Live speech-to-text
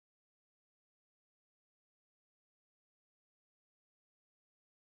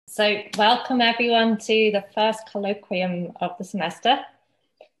So welcome everyone to the first colloquium of the semester.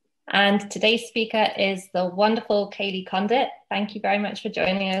 And today's speaker is the wonderful Cailey Condit. Thank you very much for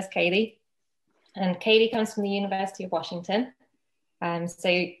joining us, Cailey. And Cailey comes from the University of Washington. So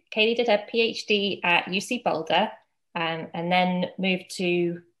Cailey did her PhD at UC Boulder and then moved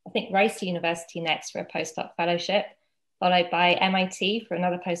to, I think, Rice University next for a postdoc fellowship, followed by MIT for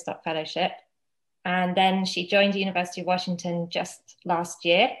another postdoc fellowship. And then she joined the University of Washington just last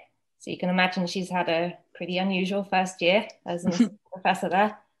year. So you can imagine she's had a pretty unusual first year as a professor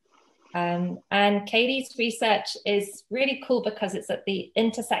there. And Cailey's research is really cool because it's at the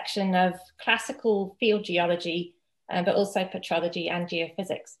intersection of classical field geology, but also petrology and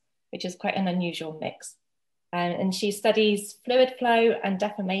geophysics, which is quite an unusual mix. And she studies fluid flow and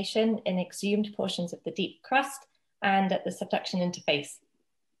deformation in exhumed portions of the deep crust and at the subduction interface.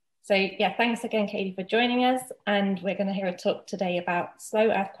 So yeah, thanks again, Cailey, for joining us. And we're going to hear a talk today about slow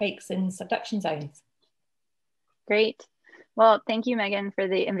earthquakes in subduction zones. Great. Well, thank you, Megan, for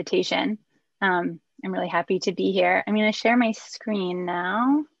the invitation. I'm really happy to be here. I'm going to share my screen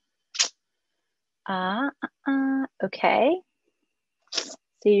now. Okay. So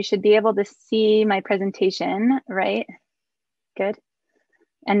you should be able to see my presentation, right? Good.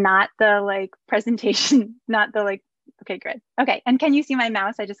 And not the presentation, not the okay, good. Okay, and can you see my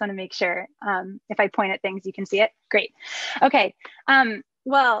mouse? I just want to make sure if I point at things, you can see it. Great. Okay.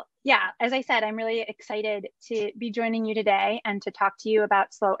 Well, yeah, as I said, I'm really excited to be joining you today and to talk to you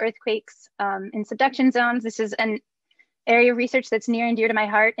about slow earthquakes in subduction zones. This is an area of research that's near and dear to my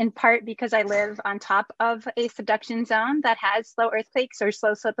heart, in part because I live on top of a subduction zone that has slow earthquakes or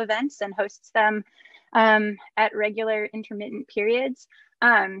slow slip events and hosts them at regular intermittent periods.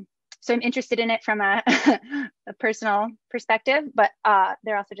 So I'm interested in it from a personal perspective, but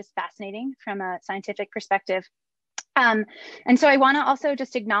they're also just fascinating from a scientific perspective. And so I want to also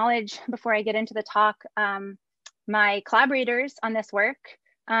just acknowledge, before I get into the talk, my collaborators on this work.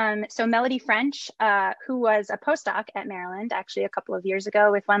 So Melody French, who was a postdoc at Maryland, actually a couple of years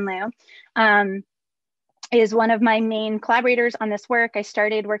ago with Wenlu, is one of my main collaborators on this work. I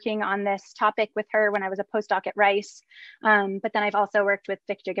started working on this topic with her when I was a postdoc at Rice, but then I've also worked with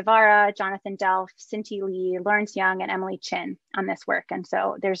Victor Guevara, Jonathan Delph, Cinti Lee, Lawrence Young, and Emily Chin on this work. And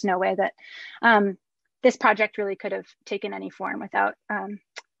so there's no way that this project really could have taken any form without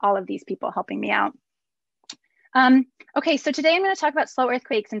all of these people helping me out. Okay, so today I'm going to talk about slow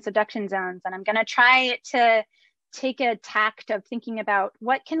earthquakes in subduction zones, and I'm going to try to take a tact of thinking about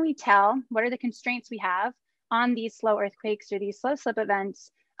what can we tell, what are the constraints we have on these slow earthquakes or these slow slip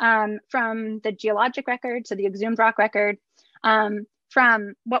events from the geologic record, so the exhumed rock record,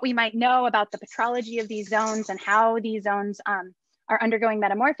 from what we might know about the petrology of these zones and how these zones are undergoing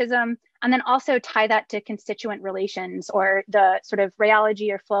metamorphism, and then also tie that to constituent relations or the sort of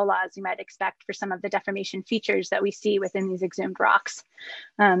rheology or flow laws you might expect for some of the deformation features that we see within these exhumed rocks.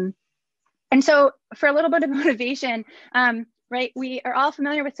 And so for a little bit of motivation, right, we are all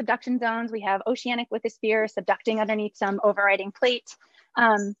familiar with subduction zones. We have oceanic lithosphere subducting underneath some overriding plate.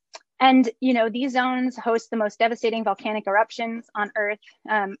 And you know, these zones host the most devastating volcanic eruptions on Earth.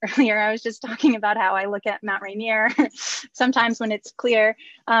 Earlier, I was just talking about how I look at Mount Rainier sometimes when it's clear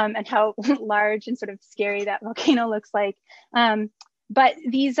and how large and sort of scary that volcano looks like. But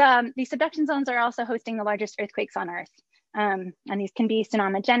these subduction zones are also hosting the largest earthquakes on Earth. And these can be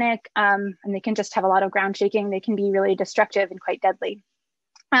seismogenic, and they can just have a lot of ground shaking. They can be really destructive and quite deadly.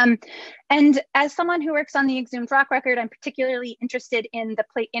 And as someone who works on the exhumed rock record, I'm particularly interested in the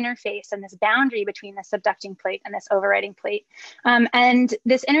plate interface and this boundary between the subducting plate and this overriding plate. And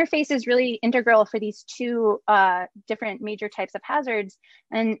this interface is really integral for these two different major types of hazards.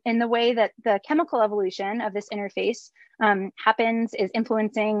 And in the way that the chemical evolution of this interface happens is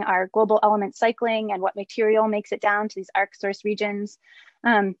influencing our global element cycling and what material makes it down to these arc source regions.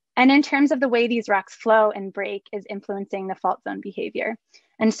 And in terms of the way these rocks flow and break is influencing the fault zone behavior.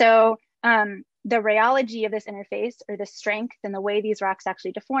 And so the rheology of this interface, or the strength and the way these rocks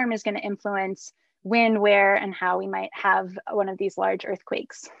actually deform, is going to influence when, where, and how we might have one of these large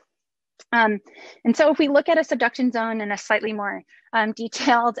earthquakes. And so if we look at a subduction zone in a slightly more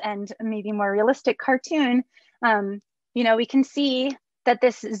detailed and maybe more realistic cartoon, you know, we can see that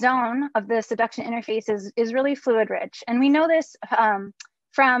this zone of the subduction interface is really fluid rich. And we know this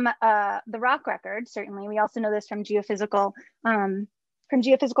from the rock record, certainly. We also know this from geophysical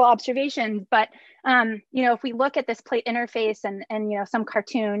observations. But you know, if we look at this plate interface and you know, some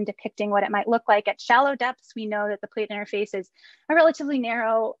cartoon depicting what it might look like at shallow depths, we know that the plate interface is a relatively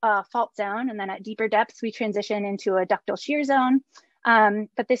narrow fault zone, and then at deeper depths we transition into a ductile shear zone.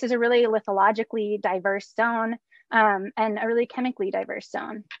 But this is a really lithologically diverse zone and a really chemically diverse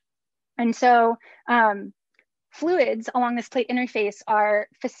zone. And so fluids along this plate interface are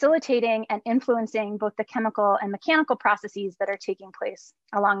facilitating and influencing both the chemical and mechanical processes that are taking place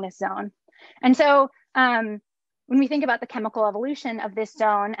along this zone. And so when we think about the chemical evolution of this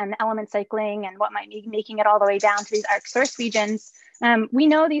zone and the element cycling and what might be making it all the way down to these arc source regions, we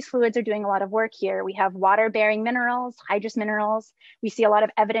know these fluids are doing a lot of work here. We have water-bearing minerals, hydrous minerals. We see a lot of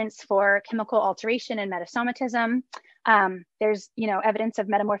evidence for chemical alteration and metasomatism. There's evidence of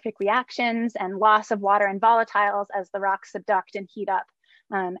metamorphic reactions and loss of water and volatiles as the rocks subduct and heat up,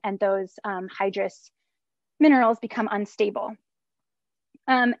 and those hydrous minerals become unstable.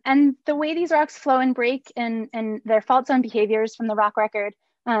 And the way these rocks flow and break and their fault zone behaviors from the rock record,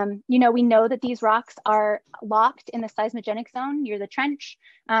 we know that these rocks are locked in the seismogenic zone near the trench.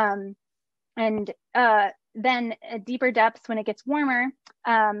 And then at deeper depths, when it gets warmer,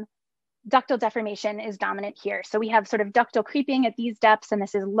 ductile deformation is dominant here. So we have sort of ductile creeping at these depths, and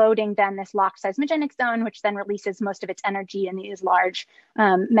this is loading then this locked seismogenic zone, which then releases most of its energy in these large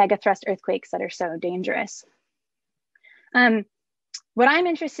megathrust earthquakes that are so dangerous. What I'm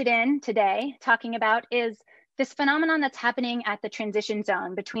interested in today talking about is this phenomenon that's happening at the transition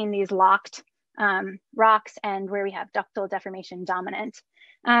zone between these locked rocks and where we have ductile deformation dominant.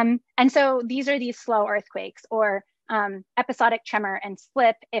 And so these are these slow earthquakes, or episodic tremor and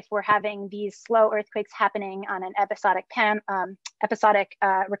slip if we're having these slow earthquakes happening on an episodic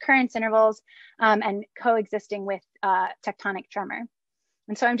recurrence intervals and coexisting with tectonic tremor.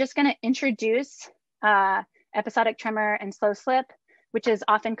 And so I'm just going to introduce episodic tremor and slow slip, which is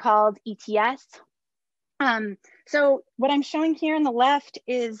often called ETS. So what I'm showing here on the left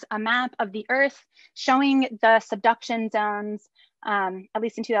is a map of the Earth showing the subduction zones, at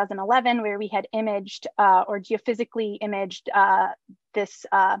least in 2011, where we had imaged or geophysically imaged this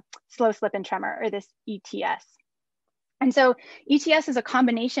slow slip and tremor, or this ETS. And so ETS is a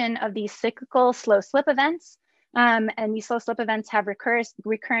combination of these cyclical slow slip events. And these slow slip events have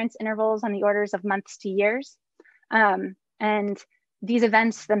recurrence intervals on the orders of months to years. And these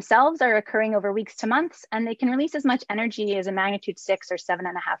events themselves are occurring over weeks to months, and they can release as much energy as a magnitude 6 or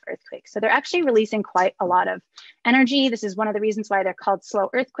 7.5 earthquake. So they're actually releasing quite a lot of energy. This is one of the reasons why they're called slow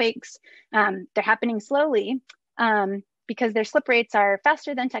earthquakes. They're happening slowly because their slip rates are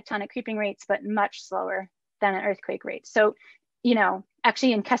faster than tectonic creeping rates, but much slower than an earthquake rate. So,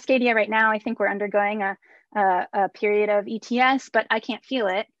 actually in Cascadia right now, I think we're undergoing a period of ETS, but I can't feel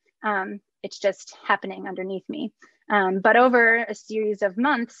it. It's just happening underneath me. But over a series of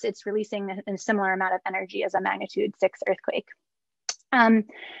months, it's releasing a similar amount of energy as a magnitude 6 earthquake.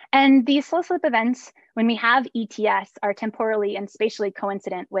 And these slow slip events, when we have ETS, are temporally and spatially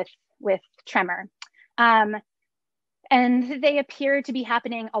coincident with tremor. And they appear to be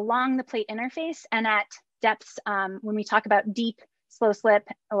happening along the plate interface and at depths. When we talk about deep slow slip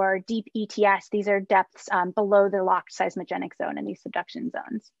or deep ETS, these are depths below the locked seismogenic zone in these subduction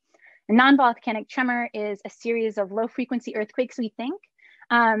zones. A non-volcanic tremor is a series of low frequency earthquakes, we think.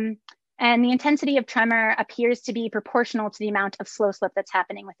 And the intensity of tremor appears to be proportional to the amount of slow slip that's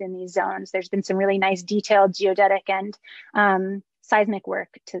happening within these zones. There's been some really nice detailed geodetic and seismic work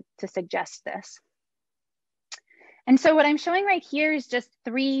to suggest this. And so what I'm showing right here is just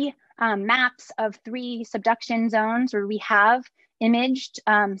 3 maps of 3 subduction zones where we have imaged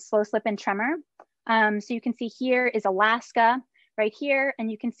slow slip and tremor. So you can see here is Alaska right here,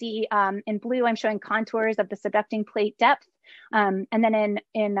 and you can see in blue, I'm showing contours of the subducting plate depth. And then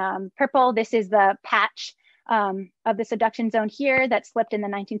in purple, this is the patch of the subduction zone here that slipped in the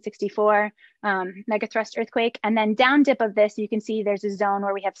 1964 megathrust earthquake. And then down dip of this, you can see there's a zone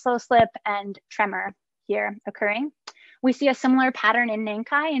where we have slow slip and tremor here occurring. We see a similar pattern in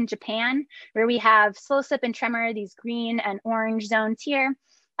Nankai in Japan, where we have slow slip and tremor, these green and orange zones here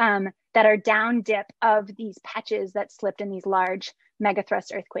that are down dip of these patches that slipped in these large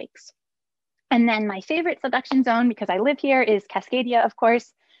megathrust earthquakes. And then my favorite subduction zone, because I live here, is Cascadia, of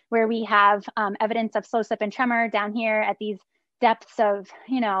course, where we have evidence of slow slip and tremor down here at these depths of,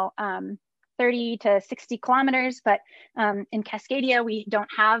 30 to 60 kilometers. But in Cascadia, we don't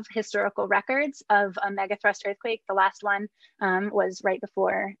have historical records of a megathrust earthquake. The last one was right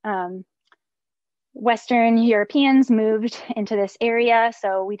before Western Europeans moved into this area.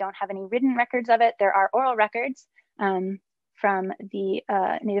 So we don't have any written records of it. There are oral records from the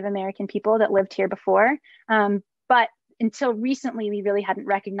Native American people that lived here before. But until recently, we really hadn't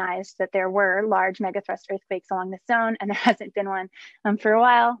recognized that there were large megathrust earthquakes along the zone, and there hasn't been one for a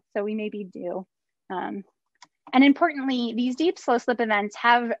while. So we may be due And importantly, these deep slow slip events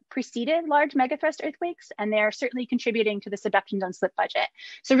have preceded large megathrust earthquakes, and they are certainly contributing to the subduction zone slip budget.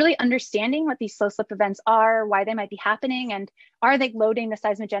 So really understanding what these slow slip events are, why they might be happening, and are they loading the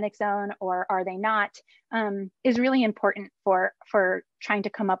seismogenic zone or are they not, is really important for trying to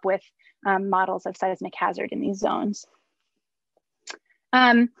come up with models of seismic hazard in these zones.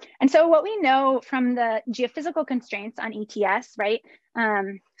 And so what we know from the geophysical constraints on ETS, right?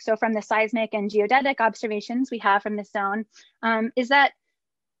 So from the seismic and geodetic observations we have from this zone, is that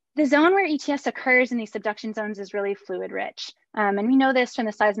the zone where ETS occurs in these subduction zones is really fluid rich. And we know this from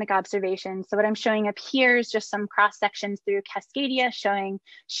the seismic observations. So what I'm showing up here is just some cross sections through Cascadia showing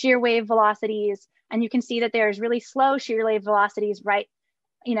shear wave velocities. And you can see that there's really slow shear wave velocities right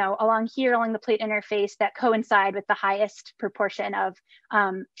along here, along the plate interface that coincide with the highest proportion of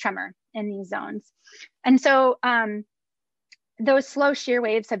tremor in these zones. And so those slow shear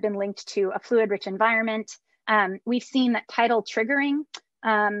waves have been linked to a fluid-rich environment. We've seen that tidal triggering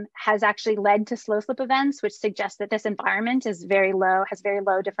has actually led to slow slip events, which suggests that this environment is very low, has very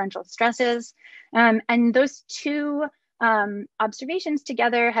low differential stresses. And those two observations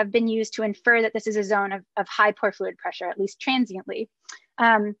together have been used to infer that this is a zone of high pore fluid pressure, at least transiently.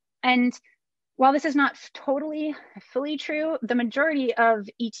 And while this is not totally fully true, the majority of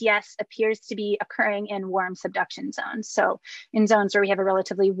ETS appears to be occurring in warm subduction zones. So in zones where we have a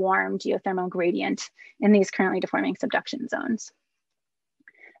relatively warm geothermal gradient in these currently deforming subduction zones.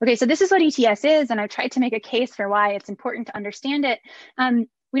 Okay, so this is what ETS is, and I've tried to make a case for why it's important to understand it.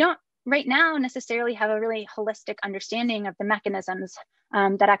 We don't right now necessarily have a really holistic understanding of the mechanisms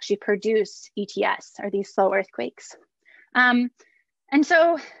that actually produce ETS, or these slow earthquakes. And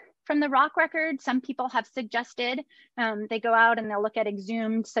so from the rock record, some people have suggested, they go out and they'll look at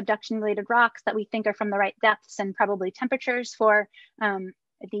exhumed subduction related rocks that we think are from the right depths and probably temperatures for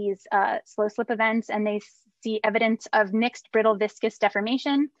these slow slip events, and they see evidence of mixed brittle viscous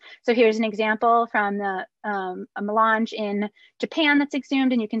deformation. So here's an example from the a melange in Japan that's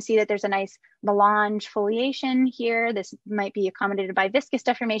exhumed, and you can see that there's a nice melange foliation here. This might be accommodated by viscous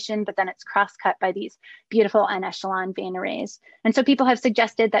deformation, but then it's cross-cut by these beautiful en-echelon vein arrays. And so people have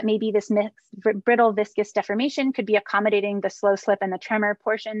suggested that maybe this mixed brittle viscous deformation could be accommodating the slow slip and the tremor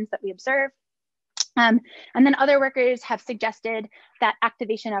portions that we observe. And then other workers have suggested that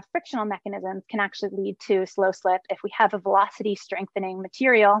activation of frictional mechanisms can actually lead to slow slip if we have a velocity strengthening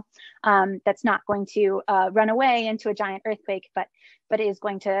material that's not going to run away into a giant earthquake, but is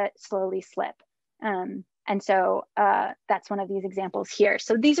going to slowly slip. And so that's one of these examples here.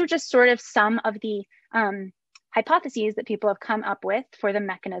 So these are just sort of some of the hypotheses that people have come up with for the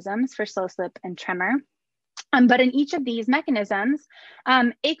mechanisms for slow slip and tremor. But in each of these mechanisms,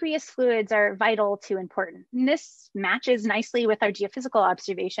 aqueous fluids are vital to important. And this matches nicely with our geophysical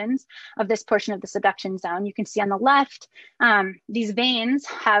observations of this portion of the subduction zone. You can see on the left, these veins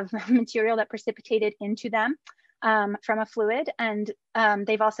have material that precipitated into them from a fluid, and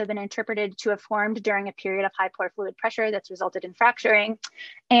they've also been interpreted to have formed during a period of high pore fluid pressure that's resulted in fracturing.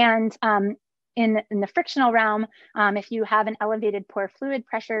 And in the frictional realm, if you have an elevated pore fluid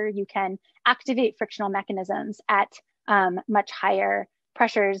pressure, you can activate frictional mechanisms at much higher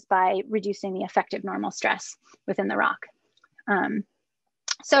pressures by reducing the effective normal stress within the rock.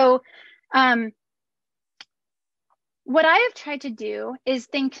 What I have tried to do is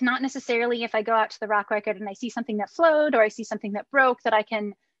think not necessarily if I go out to the rock record and I see something that flowed or I see something that broke that I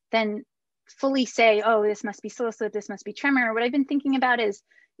can then fully say, oh, this must be slow slip, this must be tremor. What I've been thinking about is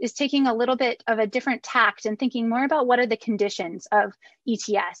taking a little bit of a different tact and thinking more about what are the conditions of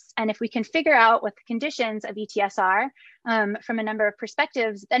ETS. And if we can figure out what the conditions of ETS are from a number of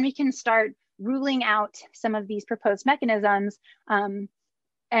perspectives, then we can start ruling out some of these proposed mechanisms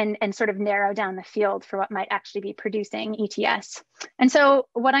and sort of narrow down the field for what might actually be producing ETS. And so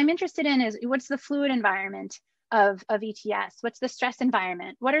what I'm interested in is what's the fluid environment of ETS? What's the stress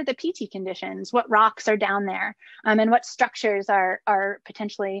environment? What are the PT conditions? What rocks are down there? And what structures are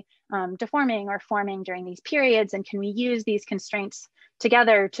potentially deforming or forming during these periods? And can we use these constraints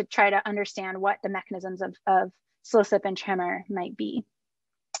together to try to understand what the mechanisms of slow slip and tremor might be?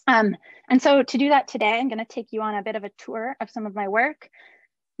 And so to do that today, I'm going to take you on a bit of a tour of some of my work.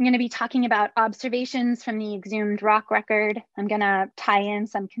 I'm going to be talking about observations from the exhumed rock record. I'm going to tie in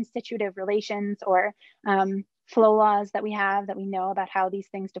some constitutive relations or flow laws that we have that we know about how these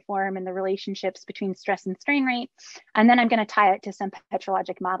things deform and the relationships between stress and strain rate. And then I'm going to tie it to some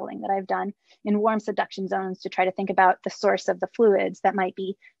petrologic modeling that I've done in warm subduction zones to try to think about the source of the fluids that might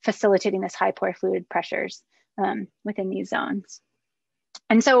be facilitating this high pore fluid pressures within these zones.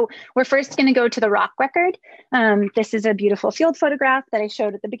 And so we're first going to go to the rock record. This is a beautiful field photograph that I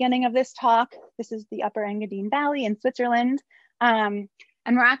showed at the beginning of this talk. This is the Upper Engadine Valley in Switzerland. And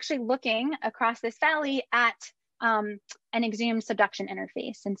we're actually looking across this valley at an exhumed subduction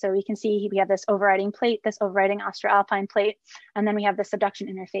interface. And so we can see we have this overriding plate, this overriding Australpine plate, and then we have the subduction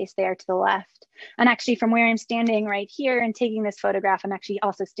interface there to the left. And actually from where I'm standing right here and taking this photograph, I'm actually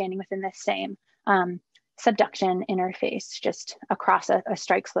also standing within this same subduction interface just across a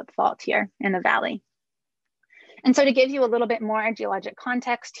strike slip fault here in the valley. And so to give you a little bit more geologic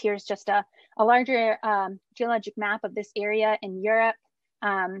context, here's just a larger geologic map of this area in Europe.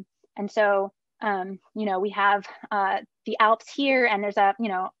 And so, you know, we have the Alps here, and there's a, you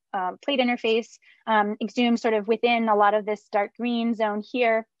know, plate interface exhumed sort of within a lot of this dark green zone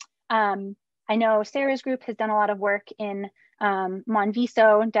here. I know Sarah's group has done a lot of work in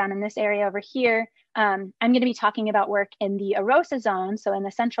Monviso down in this area over here. I'm going to be talking about work in the Arosa zone, so in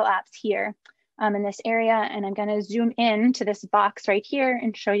the Central Alps here in this area, and I'm going to zoom in to this box right here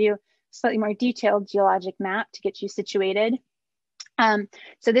and show you a slightly more detailed geologic map to get you situated.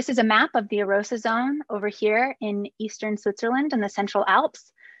 So this is a map of the Arosa zone over here in eastern Switzerland and the Central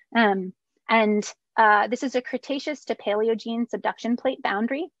Alps. This is a Cretaceous to Paleogene subduction plate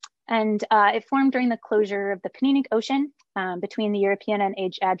boundary. And it formed during the closure of the Penninic Ocean between the European and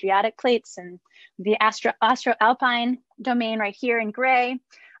Adriatic plates, and the Austro-Alpine domain right here in gray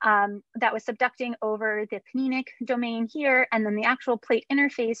that was subducting over the Penninic domain here. And then the actual plate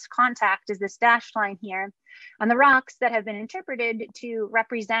interface contact is this dashed line here. And the rocks that have been interpreted to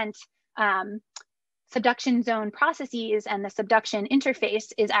represent subduction zone processes and the subduction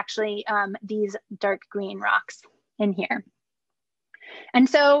interface is actually these dark green rocks in here. And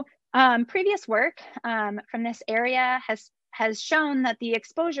so previous work from this area has shown that the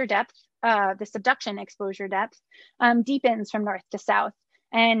exposure depth, the subduction exposure depth, deepens from north to south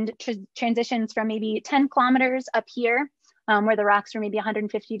and transitions from maybe 10 kilometers up here, where the rocks were maybe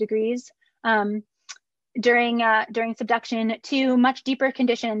 150 degrees during subduction, to much deeper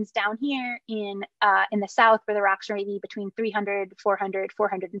conditions down here in the south, where the rocks are maybe between 300, 400,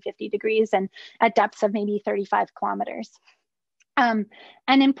 450 degrees, and at depths of maybe 35 kilometers. And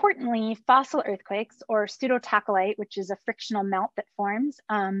importantly, fossil earthquakes, or pseudotacholite, which is a frictional melt that forms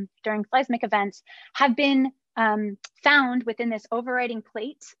during seismic events, have been found within this overriding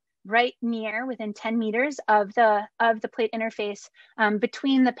plate right near, within 10 meters of the plate interface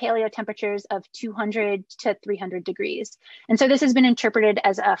between the paleo temperatures of 200 to 300 degrees. And so this has been interpreted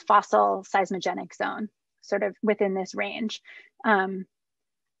as a fossil seismogenic zone, sort of within this range.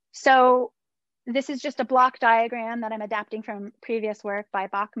 So this is just a block diagram that I'm adapting from previous work by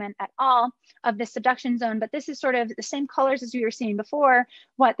Bachmann et al. Of the subduction zone, but this is sort of the same colors as we were seeing before,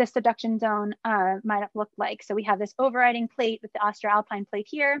 what the subduction zone might have looked like. So we have this overriding plate with the Australpine plate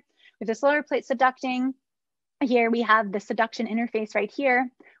here, with this lower plate subducting. Here we have the subduction interface right here.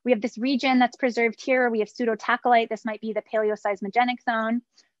 We have this region that's preserved here. We have pseudotacholite. This might be the paleoseismogenic zone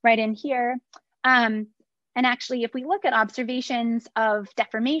right in here. And actually, if we look at observations of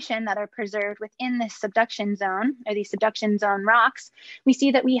deformation that are preserved within this subduction zone, or these subduction zone rocks, we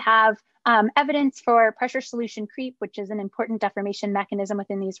see that we have evidence for pressure solution creep, which is an important deformation mechanism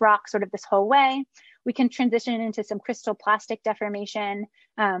within these rocks sort of this whole way. We can transition into some crystal plastic deformation.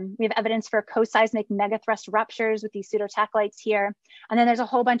 We have evidence for co-seismic megathrust ruptures with these pseudotacholites here. And then there's a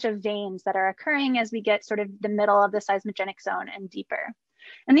whole bunch of veins that are occurring as we get sort of the middle of the seismogenic zone and deeper.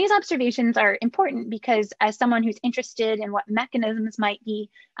 And these observations are important because, as someone who's interested in what mechanisms might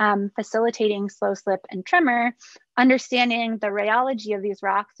be facilitating slow slip and tremor, understanding the rheology of these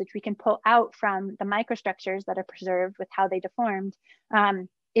rocks, which we can pull out from the microstructures that are preserved with how they deformed,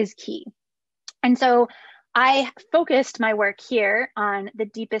 is key. And so I focused my work here on the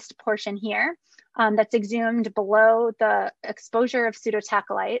deepest portion here that's exhumed below the exposure of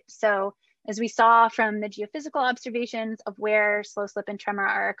pseudotacholite. So as we saw from the geophysical observations of where slow slip and tremor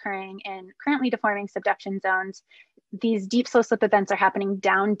are occurring in currently deforming subduction zones, these deep slow slip events are happening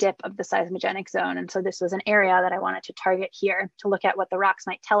down dip of the seismogenic zone. And so this was an area that I wanted to target here to look at what the rocks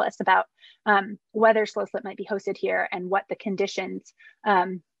might tell us about whether slow slip might be hosted here and what the conditions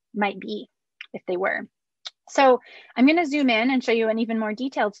might be if they were. So I'm going to zoom in and show you an even more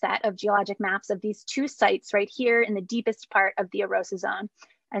detailed set of geologic maps of these two sites right here in the deepest part of the Arosa zone,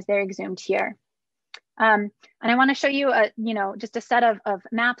 as they're exhumed here. And I want to show you just a set of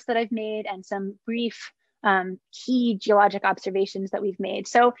maps that I've made and some brief key geologic observations that we've made.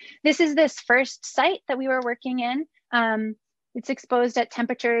 So this is this first site that we were working in. It's exposed at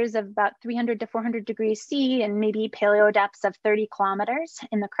temperatures of about 300 to 400 degrees C and maybe paleo depths of 30 kilometers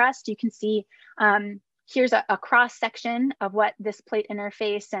in the crust. You can see here's a cross section of what this plate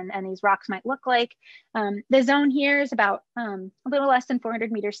interface and these rocks might look like. The zone here is about a little less than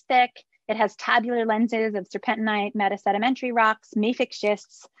 400 meters thick. It has tabular lenses of serpentinite, metasedimentary rocks, mafic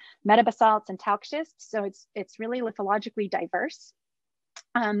schists, metabasalts, and talc schists. So it's really lithologically diverse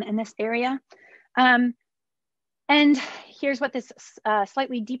in this area. And here's what this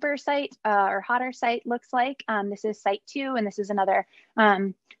slightly deeper site or hotter site looks like. This is site 2, and this is another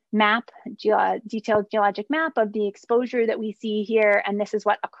map, detailed geologic map of the exposure that we see here. And this is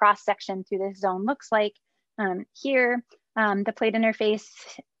what a cross section through this zone looks like. Here, the plate interface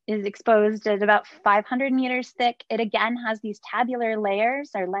is exposed at about 500 meters thick. It again has these tabular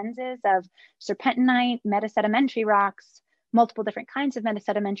layers or lenses of serpentinite, metasedimentary rocks, multiple different kinds of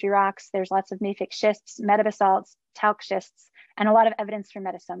metasedimentary rocks. There's lots of mafic schists, metabasalts, talc schists, and a lot of evidence for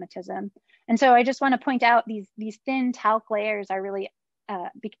metasomatism. And so I just want to point out these thin talc layers are really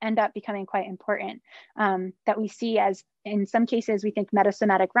end up becoming quite important, that we see as, in some cases, we think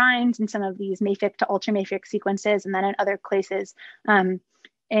metasomatic rinds in some of these mafic to ultramafic sequences, and then in other places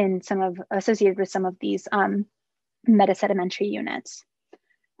in some of associated with some of these metasedimentary units.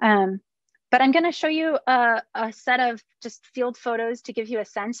 But I'm going to show you a set of just field photos to give you a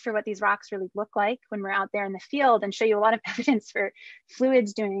sense for what these rocks really look like when we're out there in the field, and show you a lot of evidence for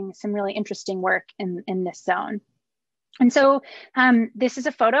fluids doing some really interesting work in this zone. And so this is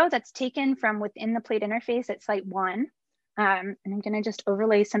a photo that's taken from within the plate interface at site 1. And I'm going to just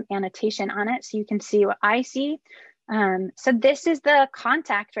overlay some annotation on it so you can see what I see. So this is the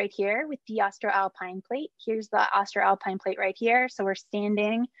contact right here with the Austroalpine plate. Here's the Austroalpine plate right here. So we're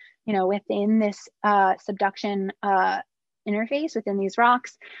standing, within this subduction interface within these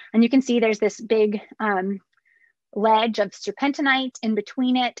rocks. And you can see there's this big ledge of serpentinite in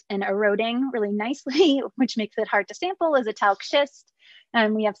between it and eroding really nicely, which makes it hard to sample as a talc schist.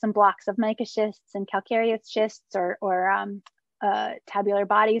 And we have some blocks of mica schists and calcareous schists or tabular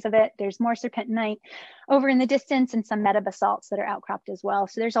bodies of it. There's more serpentinite over in the distance and some metabasalts that are outcropped as well.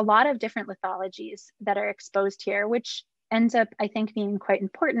 So there's a lot of different lithologies that are exposed here, which ends up, I think, being quite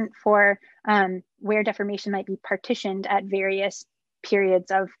important for where deformation might be partitioned at various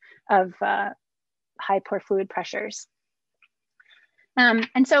periods of high pore fluid pressures.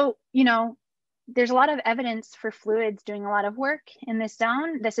 And so, there's a lot of evidence for fluids doing a lot of work in this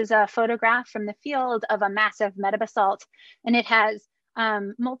zone. This is a photograph from the field of a massive metabasalt, and it has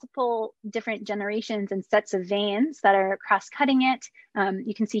multiple different generations and sets of veins that are cross-cutting it.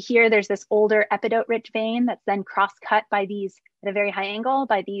 You can see here, there's this older epidote-rich vein that's then cross-cut by these, at a very high angle,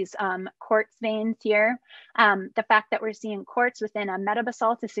 by these quartz veins here. The fact that we're seeing quartz within a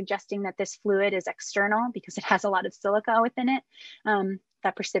metabasalt is suggesting that this fluid is external because it has a lot of silica within it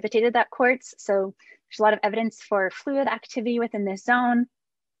that precipitated that quartz. So there's a lot of evidence for fluid activity within this zone.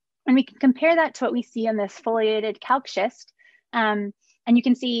 And we can compare that to what we see in this foliated calc schist. And you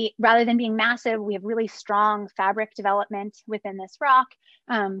can see, rather than being massive, we have really strong fabric development within this rock.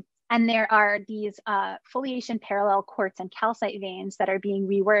 And there are these foliation parallel quartz and calcite veins that are being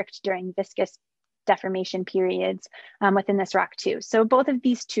reworked during viscous deformation periods within this rock too. So both of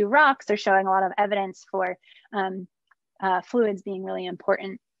these two rocks are showing a lot of evidence for fluids being really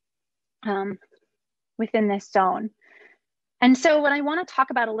important within this zone. And so what I want to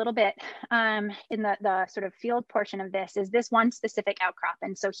talk about a little bit in the sort of field portion of this is this one specific outcrop.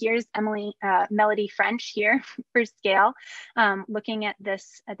 And so here's Melody French here for scale, looking at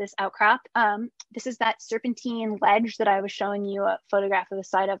this outcrop. This is that serpentine ledge that I was showing you a photograph of the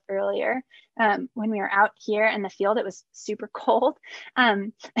side of earlier. When we were out here in the field, it was super cold.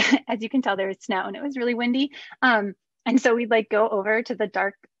 As you can tell, there was snow and it was really windy. And so we'd go over to the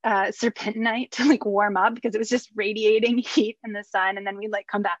dark serpentinite to warm up because it was just radiating heat in the sun. And then we'd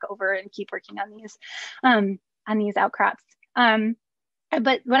come back over and keep working on these outcrops.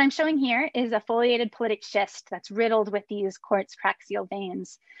 But what I'm showing here is a foliated politic schist that's riddled with these quartz craxial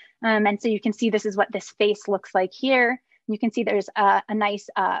veins. And so you can see this is what this face looks like here. You can see there's a nice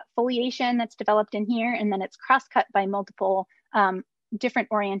foliation that's developed in here, and then it's cross-cut by multiple different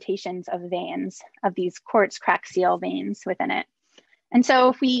orientations of veins, of these quartz craxial veins within it. And so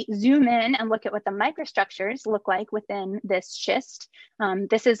if we zoom in and look at what the microstructures look like within this schist,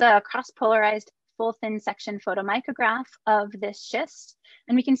 this is a cross-polarized full thin section photomicrograph of this schist.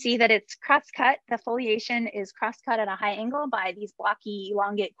 And we can see that it's cross-cut. The foliation is cross-cut at a high angle by these blocky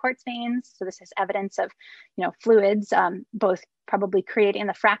elongate quartz veins. So this is evidence of, fluids, both probably creating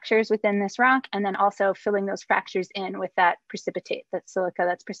the fractures within this rock and then also filling those fractures in with that silica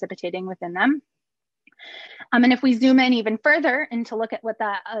that's precipitating within them. And if we zoom in even further and to look at what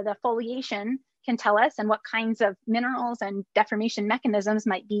the foliation can tell us and what kinds of minerals and deformation mechanisms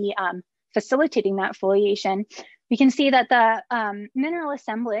might be facilitating that foliation, we can see that the mineral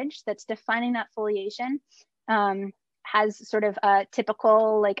assemblage that's defining that foliation has sort of a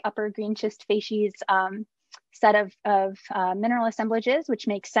typical like upper green schist facies set of mineral assemblages, which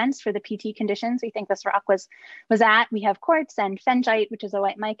makes sense for the PT conditions we think this rock was at. We have quartz and phengite, which is a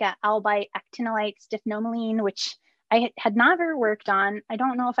white mica, albite, actinolite, stiffnomeline, which I had never worked on. I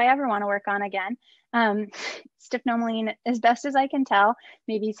don't know if I ever want to work on again. Stiffnomeline, as best as I can tell,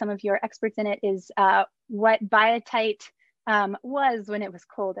 maybe some of your experts in it, is what biotite was when it was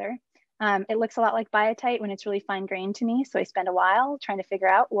colder. It looks a lot like biotite when it's really fine grained to me. So I spent a while trying to figure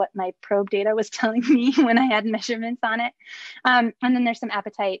out what my probe data was telling me when I had measurements on it. And then there's some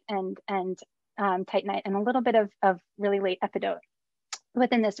apatite and titanite and a little bit of really late epidote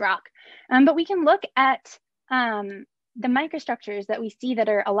within this rock. But we can look at the microstructures that we see that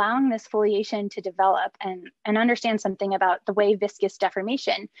are allowing this foliation to develop and understand something about the way viscous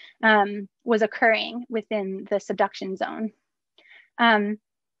deformation was occurring within the subduction zone.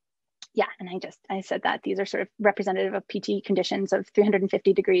 Yeah, and I said that these are sort of representative of PT conditions of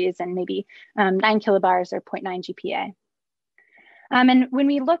 350 degrees and maybe 9 kilobars or 0.9 GPa. And when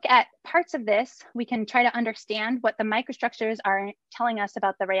we look at parts of this, we can try to understand what the microstructures are telling us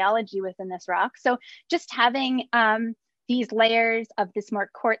about the rheology within this rock. So just having these layers of this more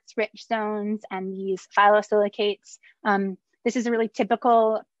quartz-rich zones and these phyllosilicates, this is a really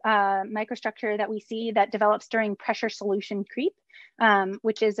typical microstructure that we see that develops during pressure solution creep,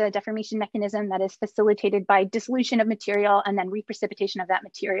 which is a deformation mechanism that is facilitated by dissolution of material and then reprecipitation of that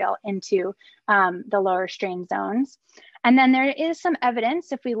material into the lower strain zones. And then there is some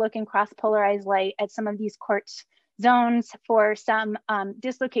evidence, if we look in cross-polarized light at some of these quartz zones, for some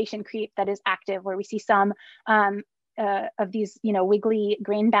dislocation creep that is active, where we see some of these, wiggly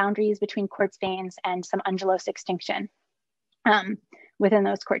grain boundaries between quartz veins and some undulose extinction within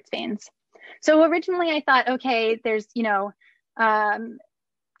those quartz veins. So originally I thought, okay, there's,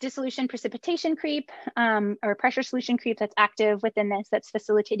 dissolution precipitation creep or pressure solution creep that's active within this, that's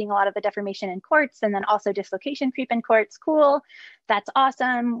facilitating a lot of the deformation in quartz, and then also dislocation creep in quartz. Cool, that's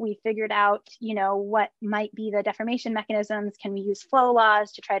awesome. We figured out, what might be the deformation mechanisms. Can we use flow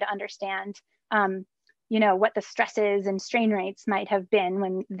laws to try to understand, what the stresses and strain rates might have been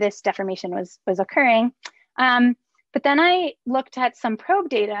when this deformation was occurring. But then I looked at some probe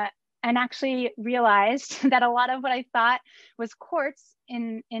data and actually realized that a lot of what I thought was quartz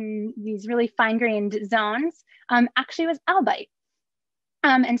in these really fine-grained zones actually was albite.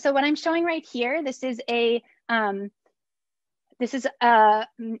 And so what I'm showing right here, this is a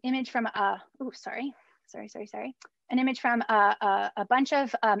image from an image from a bunch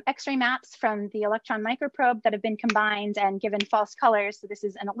of X-ray maps from the electron microprobe that have been combined and given false colors. So this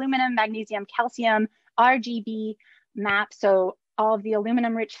is an aluminum, magnesium, calcium, RGB map. So all of the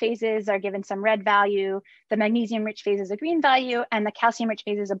aluminum-rich phases are given some red value, the magnesium-rich phase is a green value, and the calcium-rich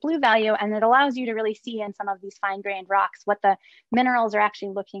phase is a blue value. And it allows you to really see in some of these fine-grained rocks what the minerals are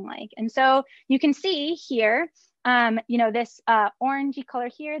actually looking like. And so you can see here, this orangey color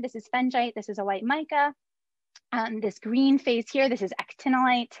here, this is phengite, this is a white mica. This green phase here, this is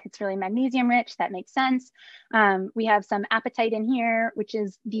actinolite. It's really magnesium-rich, that makes sense. We have some apatite in here, which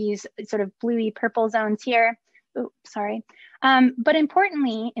is these sort of bluey purple zones here. Oops, sorry. But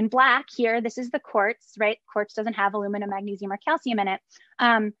importantly, in black here, this is the quartz, right? Quartz doesn't have aluminum, magnesium, or calcium in it.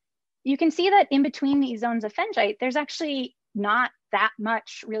 You can see that in between these zones of phengite, there's actually not that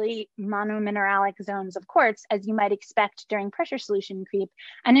much really monomineralic zones of quartz as you might expect during pressure solution creep.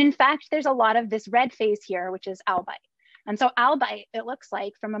 And in fact, there's a lot of this red phase here, which is albite. And so albite, it looks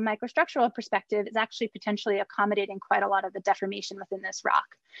like from a microstructural perspective, is actually potentially accommodating quite a lot of the deformation within this rock.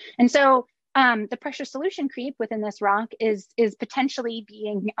 And so the pressure solution creep within this rock is potentially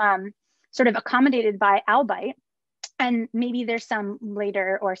being sort of accommodated by albite, and maybe there's some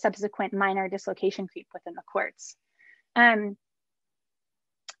later or subsequent minor dislocation creep within the quartz.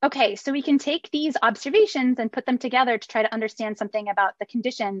 Okay, so we can take these observations and put them together to try to understand something about the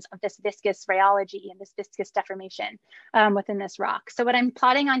conditions of this viscous rheology and this viscous deformation within this rock. So what I'm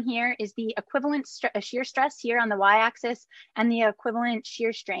plotting on here is the equivalent shear stress here on the y-axis and the equivalent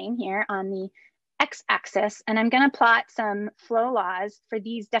shear strain here on the x-axis. And I'm going to plot some flow laws for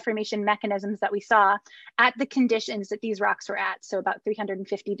these deformation mechanisms that we saw at the conditions that these rocks were at. So about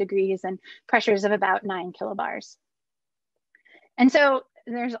 350 degrees and pressures of about 9 kilobars. And so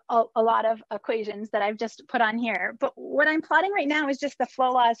there's a lot of equations that I've just put on here, but what I'm plotting right now is just the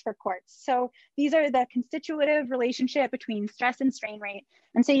flow laws for quartz. So these are the constitutive relationship between stress and strain rate.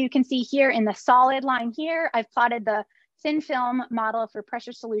 And so you can see here in the solid line here, I've plotted the thin film model for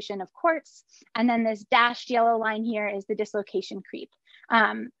pressure solution of quartz. And then this dashed yellow line here is the dislocation creep.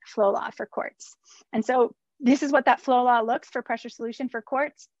 flow law for quartz. And so this is what that flow law looks for pressure solution for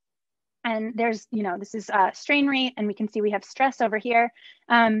quartz. And there's, this is strain rate, and we can see we have stress over here.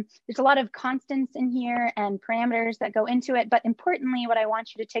 There's a lot of constants in here and parameters that go into it. But importantly, what I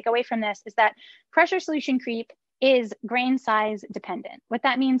want you to take away from this is that pressure solution creep is grain size dependent. What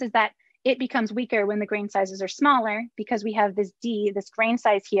that means is that it becomes weaker when the grain sizes are smaller, because we have this D, this grain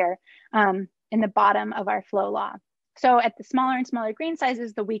size here in the bottom of our flow law. So at the smaller and smaller grain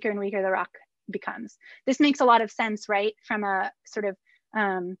sizes, the weaker and weaker the rock becomes. This makes a lot of sense, right? From a sort of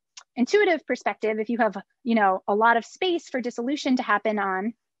intuitive perspective. If you have, a lot of space for dissolution to happen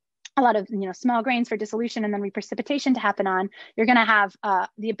on, a lot of, small grains for dissolution and then reprecipitation to happen on, you're going to have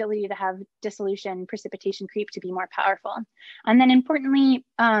the ability to have dissolution, precipitation creep to be more powerful. And then importantly,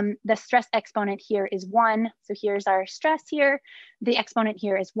 the stress exponent here is 1. So here's our stress here. The exponent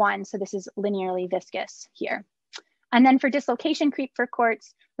here is 1. So this is linearly viscous here. And then for dislocation creep for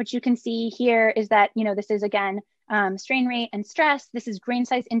quartz, what you can see here is that, this is again, strain rate and stress. This is grain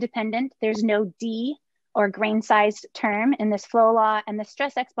size independent. There's no D or grain sized term in this flow law, and the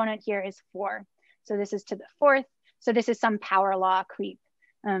stress exponent here is 4. So this is to the 4th. So this is some power law creep.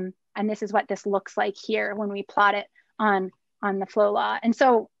 And this is what this looks like here when we plot it on the flow law. And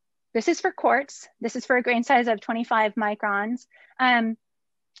so this is for quartz. This is for a grain size of 25 microns.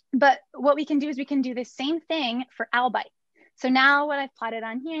 But what we can do is we can do the same thing for albite. So now what I've plotted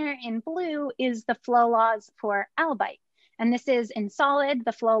on here in blue is the flow laws for albite. And this is in solid,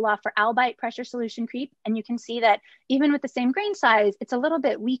 the flow law for albite pressure solution creep. And you can see that even with the same grain size, it's a little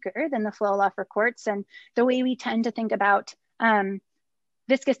bit weaker than the flow law for quartz. And the way we tend to think about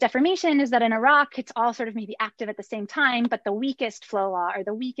viscous deformation is that in a rock, it's all sort of maybe active at the same time, but the weakest flow law or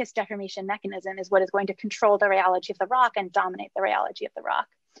the weakest deformation mechanism is what is going to control the rheology of the rock and dominate the rheology of the rock.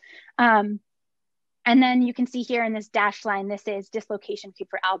 And then you can see here in this dashed line, this is dislocation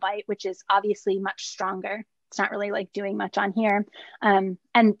creep for albite, which is obviously much stronger. It's not really like doing much on here. And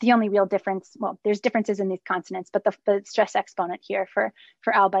the only real difference, well, there's differences in these consonants, but the stress exponent here for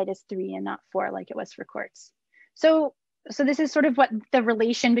albite is 3 and not 4 like it was for quartz. So this is sort of what the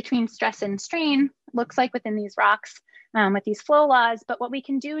relation between stress and strain looks like within these rocks with these flow laws. But what we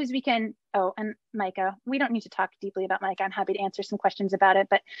can do is we can, oh, and mica, we don't need to talk deeply about mica. I'm happy to answer some questions about it,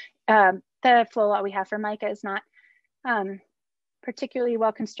 but the flow law we have for mica is not particularly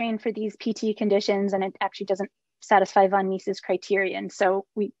well constrained for these PT conditions, and it actually doesn't satisfy von Mises criterion. So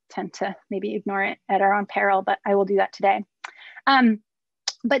we tend to maybe ignore it at our own peril, but I will do that today.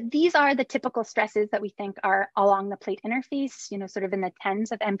 But these are the typical stresses that we think are along the plate interface, sort of in the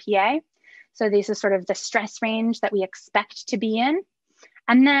tens of MPa. So this is sort of the stress range that we expect to be in.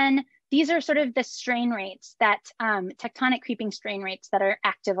 And then these are sort of the strain rates that, tectonic creeping strain rates that are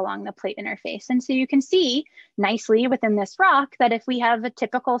active along the plate interface. And so you can see nicely within this rock that if we have a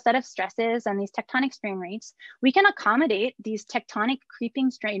typical set of stresses and these tectonic strain rates, we can accommodate these tectonic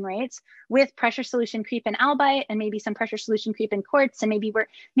creeping strain rates with pressure solution creep in albite and maybe some pressure solution creep in quartz. And maybe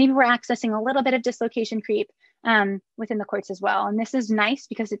we're accessing a little bit of dislocation creep within the quartz as well. And this is nice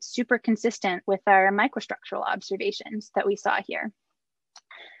because it's super consistent with our microstructural observations that we saw here.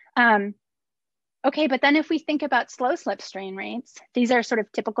 Okay, but then if we think about slow slip strain rates, these are sort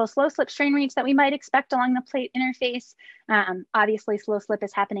of typical slow slip strain rates that we might expect along the plate interface. Obviously, slow slip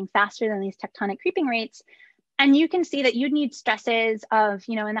is happening faster than these tectonic creeping rates. And you can see that you'd need stresses of,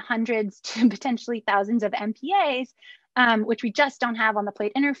 in the hundreds to potentially thousands of MPAs, which we just don't have on the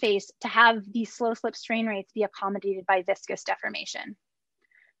plate interface to have these slow slip strain rates be accommodated by viscous deformation.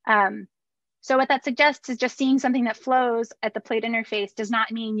 So what that suggests is just seeing something that flows at the plate interface does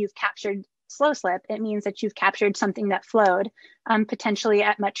not mean you've captured slow slip. It means that you've captured something that flowed potentially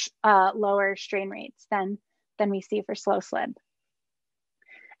at much lower strain rates than we see for slow slip.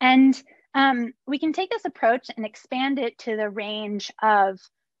 And we can take this approach and expand it to the range of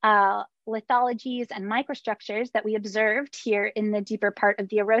lithologies and microstructures that we observed here in the deeper part of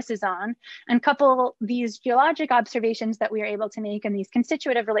the erosive zone, and couple these geologic observations that we are able to make in these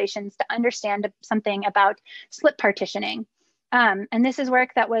constitutive relations to understand something about slip partitioning. And this is work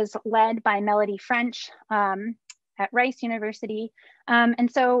that was led by Melody French at Rice University.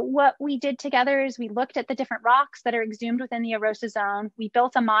 And so what we did together is we looked at the different rocks that are exhumed within the erosive zone. We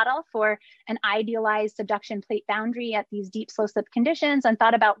built a model for an idealized subduction plate boundary at these deep slow slip conditions and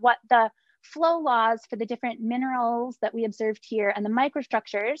thought about what the flow laws for the different minerals that we observed here and the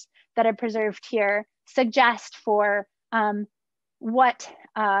microstructures that are preserved here suggest for what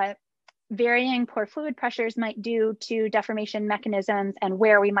varying pore fluid pressures might do to deformation mechanisms and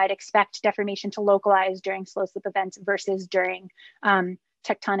where we might expect deformation to localize during slow slip events versus during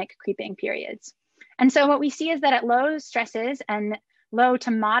tectonic creeping periods. And so what we see is that at low stresses and low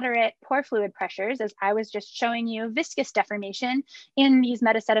to moderate pore fluid pressures, as I was just showing you, viscous deformation in these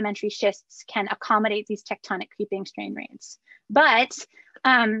metasedimentary schists can accommodate these tectonic creeping strain rates. But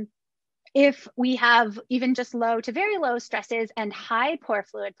if we have even just low to very low stresses and high pore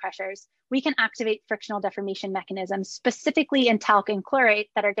fluid pressures, we can activate frictional deformation mechanisms, specifically in talc and chlorate,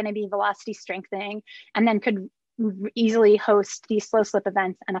 that are going to be velocity strengthening and then could easily host these slow slip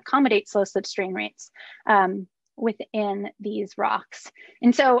events and accommodate slow slip strain rates within these rocks.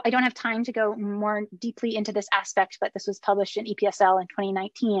 And so I don't have time to go more deeply into this aspect, but this was published in EPSL in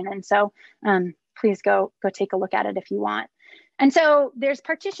 2019. And so please go take a look at it if you want. And so there's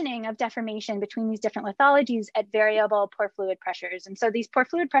partitioning of deformation between these different lithologies at variable pore fluid pressures. And so these pore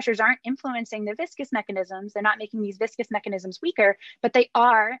fluid pressures aren't influencing the viscous mechanisms. They're not making these viscous mechanisms weaker, but they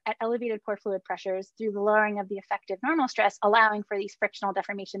are at elevated pore fluid pressures through the lowering of the effective normal stress, allowing for these frictional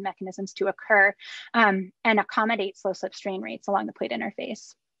deformation mechanisms to occur and accommodate slow slip strain rates along the plate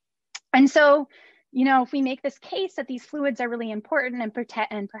interface. And so, you know, if we make this case that these fluids are really important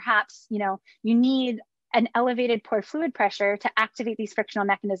and perhaps, you know, you need an elevated pore fluid pressure to activate these frictional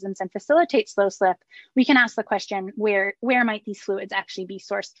mechanisms and facilitate slow slip, we can ask the question, where might these fluids actually be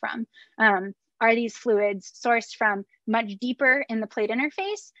sourced from? Are these fluids sourced from much deeper in the plate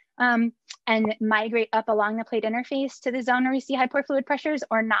interface and migrate up along the plate interface to the zone where we see high pore fluid pressures,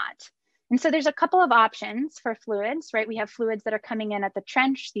 or not? And so there's a couple of options for fluids, right? We have fluids that are coming in at the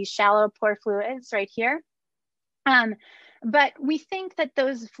trench, these shallow pore fluids right here. But we think that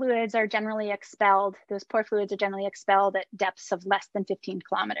those fluids are generally expelled, those pore fluids are generally expelled at depths of less than 15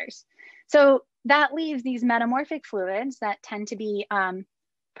 kilometers. So that leaves these metamorphic fluids that tend to be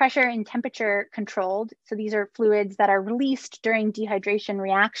pressure and temperature controlled. So these are fluids that are released during dehydration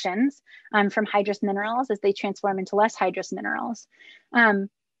reactions from hydrous minerals as they transform into less hydrous minerals.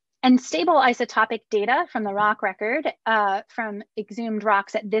 And stable isotopic data from the rock record from exhumed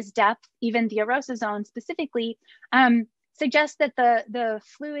rocks at this depth, even the Arosa zone specifically, suggests that the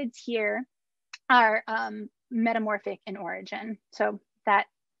fluids here are metamorphic in origin. So that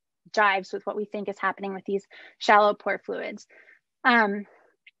jives with what we think is happening with these shallow pore fluids. And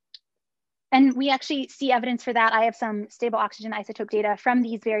we actually see evidence for that. I have some stable oxygen isotope data from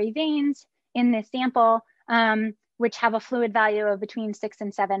these very veins in this sample, which have a fluid value of between 6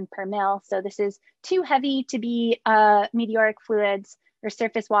 and 7 per mil. So this is too heavy to be meteoric fluids or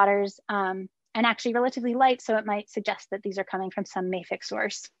surface waters, and actually relatively light. So it might suggest that these are coming from some mafic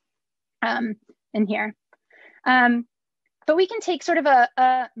source in here. But we can take sort of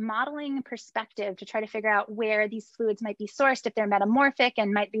a modeling perspective to try to figure out where these fluids might be sourced, if they're metamorphic,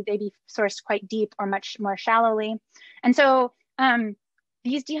 and they be sourced quite deep or much more shallowly. And so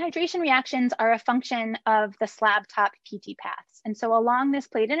these dehydration reactions are a function of the slab top PT paths. And so along this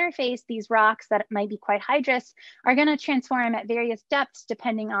plate interface, these rocks that might be quite hydrous are going to transform at various depths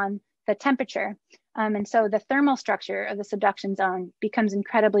depending on the temperature. And so the thermal structure of the subduction zone becomes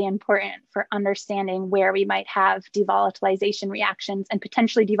incredibly important for understanding where we might have devolatilization reactions and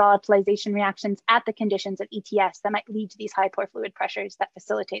potentially devolatilization reactions at the conditions of ETS that might lead to these high pore fluid pressures that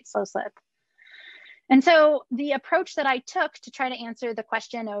facilitate slow slip. And so the approach that I took to try to answer the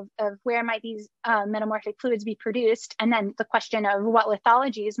question of where might these metamorphic fluids be produced, and then the question of what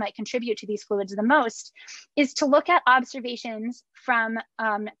lithologies might contribute to these fluids the most, is to look at observations from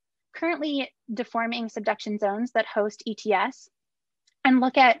currently deforming subduction zones that host ETS, and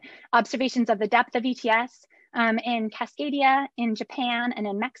look at observations of the depth of ETS in Cascadia, in Japan, and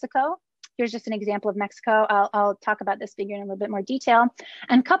in Mexico. Here's just an example of Mexico. I'll talk about this figure in a little bit more detail,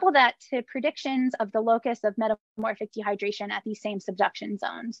 and couple that to predictions of the locus of metamorphic dehydration at these same subduction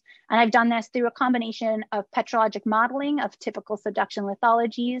zones. And I've done this through a combination of petrologic modeling of typical subduction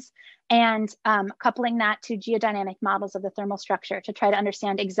lithologies and coupling that to geodynamic models of the thermal structure to try to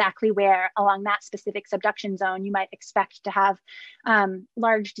understand exactly where along that specific subduction zone you might expect to have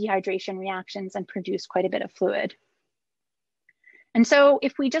large dehydration reactions and produce quite a bit of fluid. And so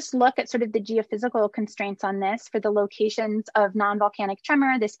if we just look at sort of the geophysical constraints on this for the locations of non-volcanic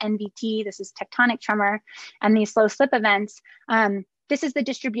tremor, this NVT, this is tectonic tremor, and these slow slip events, this is the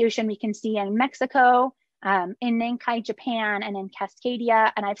distribution we can see in Mexico, in Nankai, Japan, and in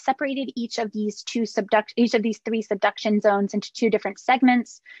Cascadia. And I've separated each of these three subduction zones into two different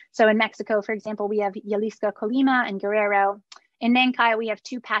segments. So in Mexico, for example, we have Jalisco, Colima, and Guerrero. In Nankai, we have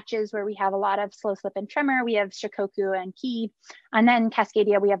two patches where we have a lot of slow slip and tremor. We have Shikoku and Ki. And then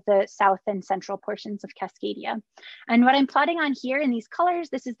Cascadia, we have the south and central portions of Cascadia. And what I'm plotting on here in these colors,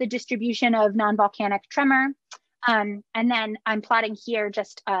 this is the distribution of non-volcanic tremor And then I'm plotting here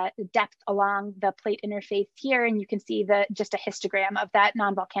just depth along the plate interface here, and you can see just a histogram of that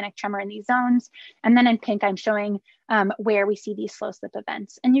non-volcanic tremor in these zones. And then in pink, I'm showing where we see these slow slip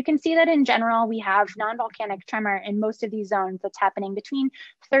events. And you can see that in general, we have non-volcanic tremor in most of these zones that's happening between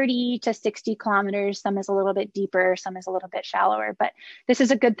 30 to 60 kilometers. Some is a little bit deeper, some is a little bit shallower, but this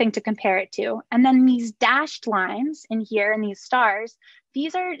is a good thing to compare it to. And then these dashed lines in here and these stars,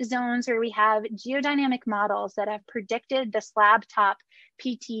 these are zones where we have geodynamic models that have predicted the slab top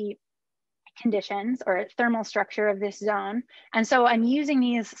PT conditions or thermal structure of this zone. And so I'm using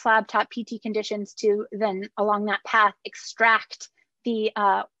these slab top PT conditions to then along that path extract the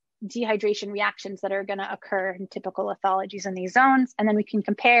dehydration reactions that are going to occur in typical lithologies in these zones. And then we can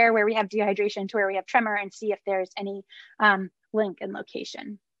compare where we have dehydration to where we have tremor and see if there's any link in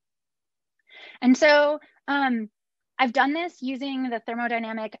location. And so I've done this using the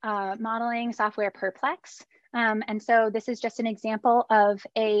thermodynamic modeling software Perplex. And so this is just an example of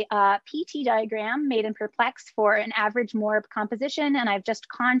a PT diagram made in Perplex for an average MORB composition. And I've just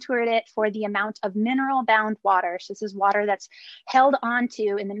contoured it for the amount of mineral bound water. So this is water that's held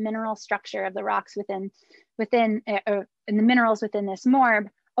onto in the mineral structure of the rocks in the minerals within this MORB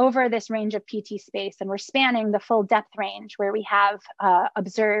over this range of PT space. And we're spanning the full depth range where we have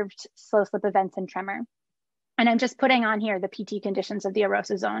observed slow slip events and tremor. And I'm just putting on here the PT conditions of the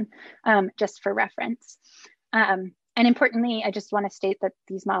Arosa zone just for reference. And importantly, I just want to state that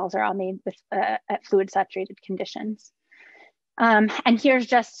these models are all made with at fluid saturated conditions. And here's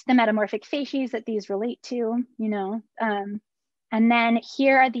just the metamorphic facies that these relate to, and then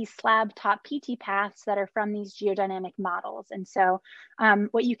here are these slab top PT paths that are from these geodynamic models. And so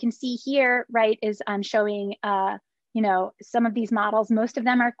what you can see here, right, is I'm showing some of these models, most of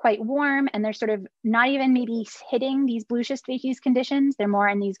them are quite warm and they're sort of not even maybe hitting these blue schist facies conditions. They're more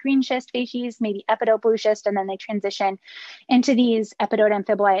in these green schist facies, maybe epidote blue schist, and then they transition into these epidote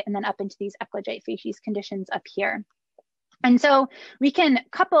amphibolite and then up into these eclogite facies conditions up here. And so we can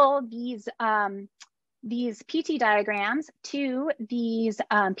couple these PT diagrams to these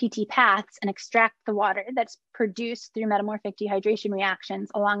PT paths and extract the water that's produced through metamorphic dehydration reactions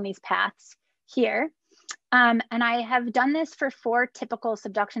along these paths here. And I have done this for 4 typical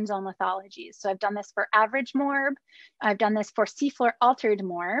subduction zone lithologies. So I've done this for average MORB, I've done this for seafloor altered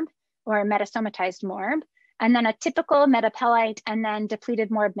MORB or metasomatized MORB, and then a typical metapellite, and then depleted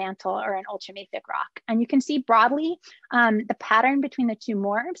MORB mantle or an ultramafic rock. And you can see broadly, the pattern between the 2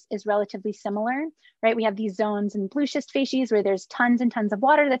 MORBs is relatively similar, right? We have these zones in blue schist facies where there's tons and tons of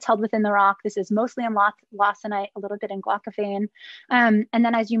water that's held within the rock. This is mostly in lawsonite, a little bit in glaucophane. And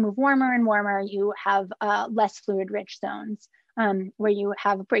then as you move warmer and warmer, you have less fluid rich zones where you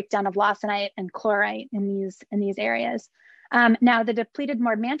have a breakdown of lawsonite and chlorite in these areas. Now the depleted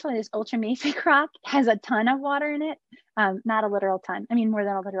MORB mantle in this ultramafic rock has a ton of water in it, not a literal ton, I mean more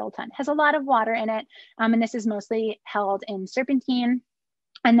than a literal ton, has a lot of water in it. And this is mostly held in serpentine.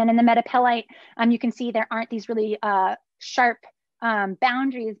 And then in the metapellite, you can see there aren't these really sharp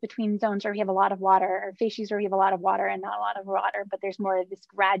boundaries between zones where we have a lot of water or facies where we have a lot of water and not a lot of water, but there's more of this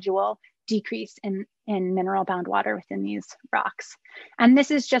gradual decrease in mineral bound water within these rocks. And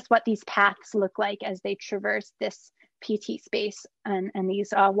this is just what these paths look like as they traverse this PT space and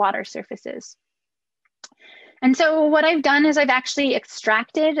these water surfaces. And so what I've done is I've actually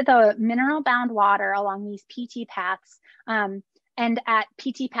extracted the mineral bound water along these PT paths and at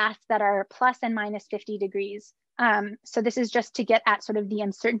PT paths that are plus and minus 50 degrees. So this is just to get at sort of the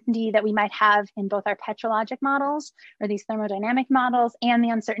uncertainty that we might have in both our petrologic models or these thermodynamic models and the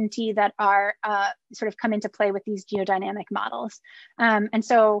uncertainty that are sort of come into play with these geodynamic models. And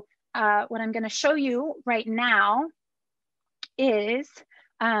so what I'm going to show you right now is,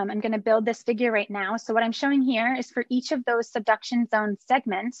 I'm going to build this figure right now. So what I'm showing here is for each of those subduction zone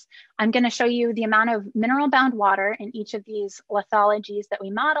segments, I'm going to show you the amount of mineral bound water in each of these lithologies that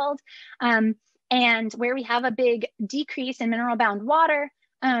we modeled. And where we have a big decrease in mineral bound water,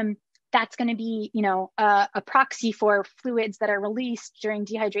 that's going to be, a proxy for fluids that are released during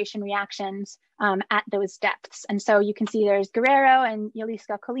dehydration reactions at those depths. And so you can see there's Guerrero and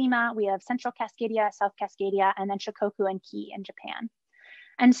Jalisco Colima. We have Central Cascadia, South Cascadia, and then Shikoku and Kii in Japan.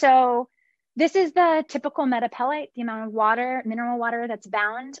 And so this is the typical metapellite, the amount of water, mineral water that's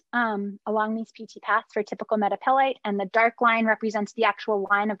bound along these PT paths for typical metapellite. And the dark line represents the actual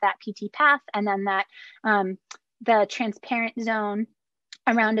line of that PT path. And then that the transparent zone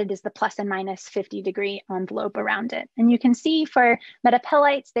around it is the plus and minus 50 degree envelope around it. And you can see for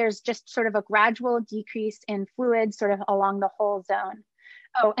metapellites, there's just sort of a gradual decrease in fluids sort of along the whole zone.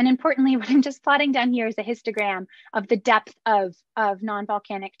 Oh, and importantly, what I'm just plotting down here is a histogram of the depth of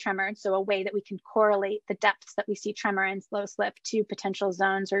non-volcanic tremor. So a way that we can correlate the depths that we see tremor and slow slip to potential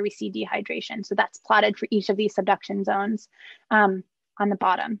zones where we see dehydration. So that's plotted for each of these subduction zones on the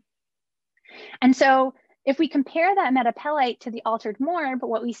bottom. And so if we compare that metapelite to the altered morb,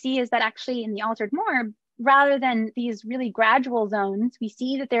 what we see is that actually in the altered morb, rather than these really gradual zones, we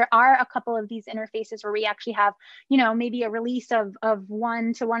see that there are a couple of these interfaces where we actually have, you know, maybe a release of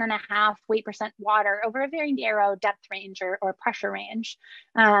 1 to 1.5 weight % water over a very narrow depth range or pressure range.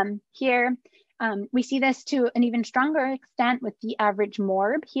 Here, we see this to an even stronger extent with the average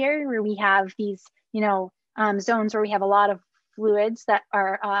morb here, where we have these, you know, zones where we have a lot of fluids that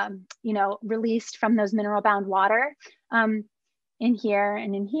are, you know, released from those mineral bound water in here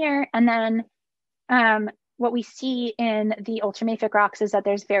and in here. And then what we see in the ultramafic rocks is that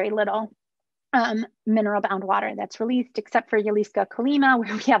there's very little mineral bound water that's released, except for Yaliska Colima,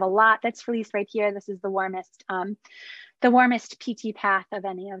 where we have a lot that's released right here. This is the warmest PT path of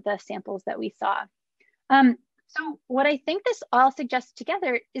any of the samples that we saw. So what I think this all suggests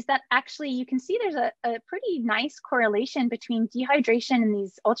together is that actually you can see there's a pretty nice correlation between dehydration in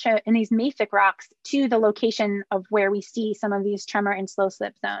these mafic rocks to the location of where we see some of these tremor and slow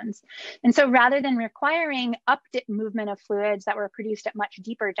slip zones. And so rather than requiring up-dip movement of fluids that were produced at much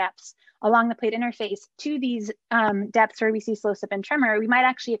deeper depths along the plate interface to these depths where we see slow slip and tremor, we might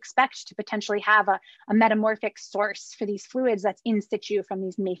actually expect to potentially have a metamorphic source for these fluids that's in situ from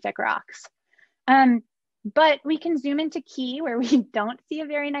these mafic rocks. But we can zoom into Key where we don't see a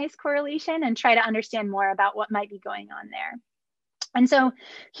very nice correlation and try to understand more about what might be going on there. And so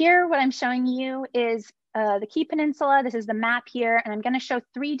here, what I'm showing you is the Key Peninsula. This is the map here, and I'm going to show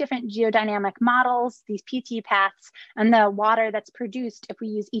 3 different geodynamic models, these PT paths, and the water that's produced if we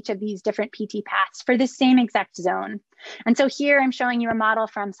use each of these different PT paths for the same exact zone. And so here I'm showing you a model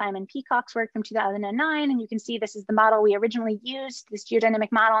from Simon Peacock's work from 2009, and you can see this is the model we originally used, this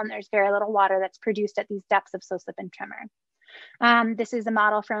geodynamic model, and there's very little water that's produced at these depths of slow slip and tremor. This is a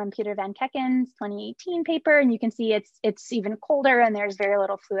model from Peter Van Kekken's 2018 paper, and you can see it's even colder and there's very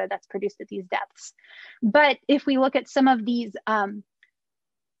little fluid that's produced at these depths. But if we look at some of these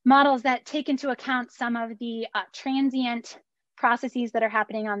models that take into account some of the transient processes that are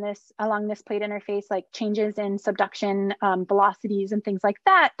happening on along this plate interface, like changes in subduction velocities and things like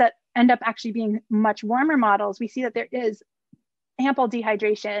that, that end up actually being much warmer models, we see that there is ample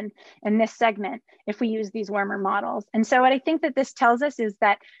dehydration in this segment if we use these warmer models. And so what I think that this tells us is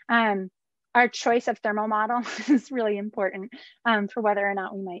that our choice of thermal model is really important for whether or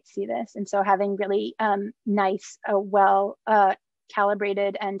not we might see this. And so having really nice, well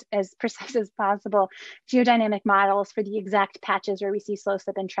calibrated and as precise as possible geodynamic models for the exact patches where we see slow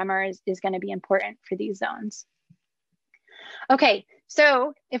slip and tremor is going to be important for these zones. Okay,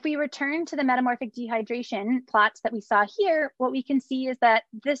 so if we return to the metamorphic dehydration plots that we saw here, what we can see is that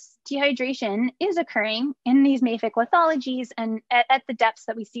this dehydration is occurring in these mafic lithologies and at the depths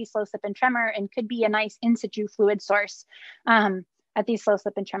that we see slow slip and tremor, and could be a nice in situ fluid source at these slow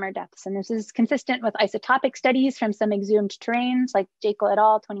slip and tremor depths. And this is consistent with isotopic studies from some exhumed terrains like Jekyll et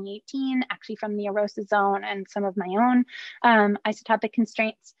al. 2018, actually from the Arosa zone and some of my own isotopic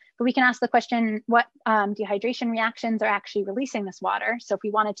constraints. But we can ask the question, what dehydration reactions are actually releasing this water? So if we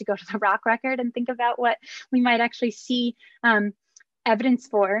wanted to go to the rock record and think about what we might actually see evidence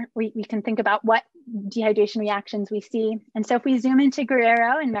for, we can think about what dehydration reactions we see. And so if we zoom into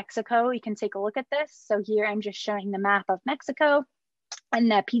Guerrero in Mexico, we can take a look at this. So here I'm just showing the map of Mexico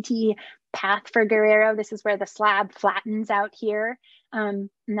and the PT path for Guerrero. This is where the slab flattens out here. And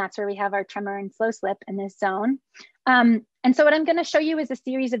that's where we have our tremor and slow slip in this zone. And so what I'm going to show you is a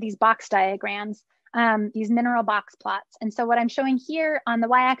series of these box diagrams, these mineral box plots. And so what I'm showing here on the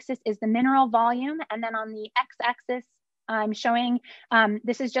y-axis is the mineral volume. And then on the x-axis, I'm showing,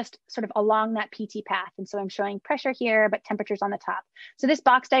 this is just sort of along that PT path. And so I'm showing pressure here, but temperatures on the top. So this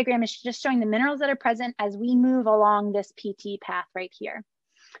box diagram is just showing the minerals that are present as we move along this PT path right here.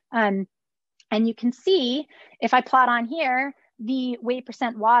 And you can see, if I plot on here, the weight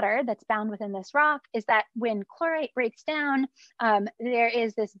 % water that's bound within this rock is that when chlorite breaks down, there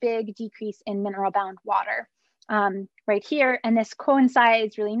is this big decrease in mineral bound water right here. And this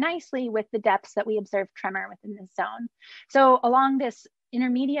coincides really nicely with the depths that we observe tremor within this zone. So along this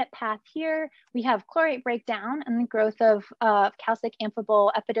intermediate path here, we have chlorite breakdown and the growth of calcic,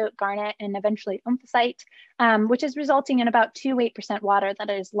 amphibole, epidote, garnet, and eventually omphacite, which is resulting in about 2 weight % water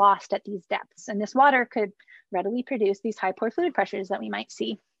that is lost at these depths. And this water could readily produce these high pore fluid pressures that we might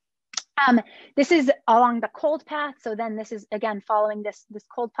see. This is along the cold path. So then this is, again, following this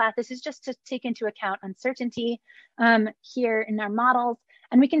cold path. This is just to take into account uncertainty here in our models.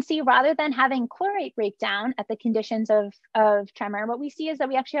 And we can see rather than having chlorite breakdown at the conditions of tremor, what we see is that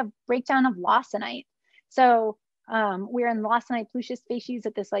we actually have breakdown of lawsonite. So we're in lawsonite pluvius species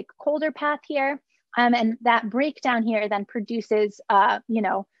at this like colder path here. And that breakdown here then produces,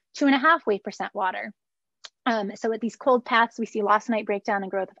 2.5 weight % water. So at these cold paths, we see lawsonite breakdown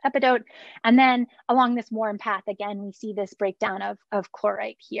and growth of epidote. And then along this warm path, again, we see this breakdown of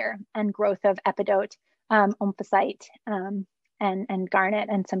chlorite here and growth of epidote, omphacite, and garnet,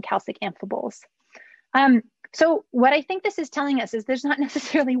 and some calcic amphiboles. So what I think this is telling us is there's not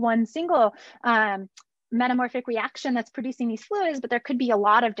necessarily one single metamorphic reaction that's producing these fluids, but there could be a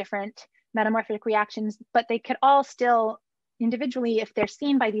lot of different metamorphic reactions, but they could all still individually, if they're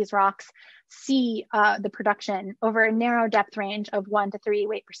seen by these rocks, see the production over a narrow depth range of 1 to 3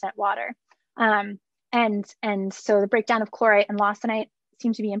 weight % water. And so the breakdown of chlorite and lawsonite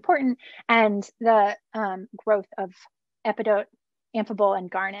seem to be important, and the growth of epidote, amphibole, and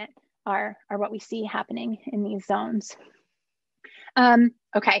garnet are what we see happening in these zones.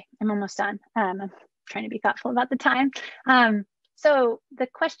 Okay, I'm almost done. I'm trying to be thoughtful about the time. So the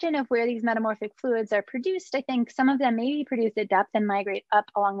question of where these metamorphic fluids are produced, I think some of them may be produced at depth and migrate up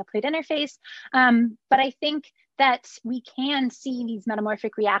along the plate interface. But I think that we can see these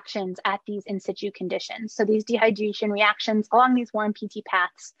metamorphic reactions at these in situ conditions. So these dehydration reactions along these warm PT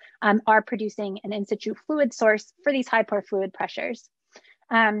paths are producing an in situ fluid source for these high pore fluid pressures.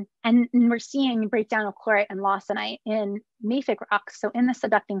 And we're seeing breakdown of chlorite and lawsonite in mafic rocks, so in the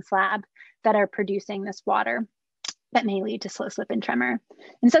subducting slab, that are producing this water that may lead to slow slip and tremor.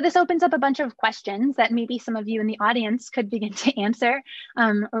 And so this opens up a bunch of questions that maybe some of you in the audience could begin to answer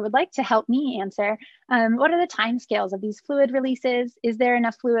or would like to help me answer. What are the timescales of these fluid releases? Is there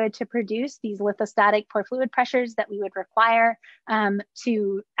enough fluid to produce these lithostatic pore fluid pressures that we would require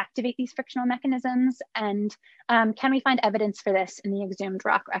to activate these frictional mechanisms? And can we find evidence for this in the exhumed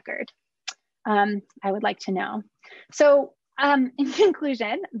rock record? I would like to know. So in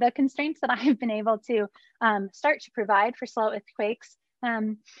conclusion, the constraints that I've been able to start to provide for slow earthquakes,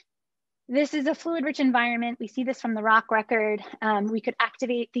 this is a fluid-rich environment. We see this from the rock record. We could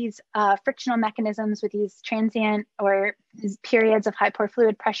activate these frictional mechanisms with these transient or these periods of high pore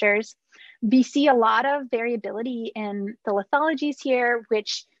fluid pressures. We see a lot of variability in the lithologies here,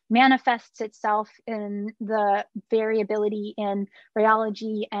 which manifests itself in the variability in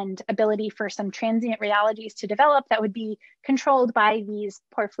rheology and ability for some transient rheologies to develop that would be controlled by these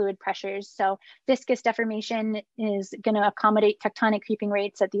pore fluid pressures. So viscous deformation is going to accommodate tectonic creeping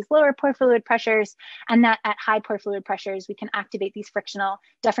rates at these lower pore fluid pressures, and that at high pore fluid pressures, we can activate these frictional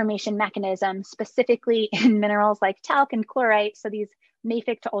deformation mechanisms, specifically in minerals like talc and chlorite. So these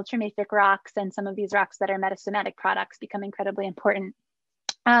mafic to ultramafic rocks and some of these rocks that are metasomatic products become incredibly important.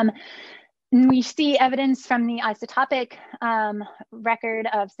 We see evidence from the isotopic record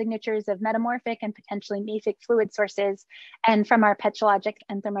of signatures of metamorphic and potentially mafic fluid sources. And from our petrologic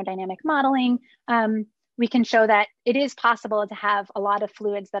and thermodynamic modeling, we can show that it is possible to have a lot of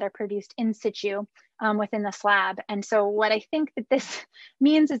fluids that are produced in situ within the slab. And so what I think that this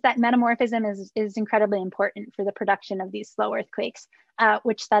means is that metamorphism is incredibly important for the production of these slow earthquakes,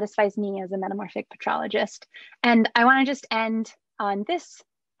 which satisfies me as a metamorphic petrologist. And I want to just end on this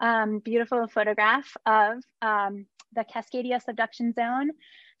beautiful photograph of the Cascadia subduction zone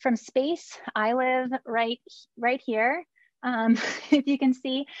from space. I live right here, if you can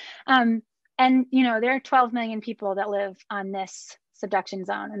see. And there are 12 million people that live on this subduction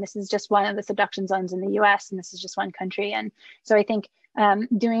zone, and this is just one of the subduction zones in the US, and this is just one country. And so I think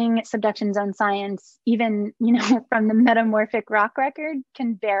doing subduction zone science, even from the metamorphic rock record,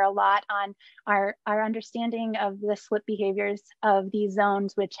 can bear a lot on our understanding of the slip behaviors of these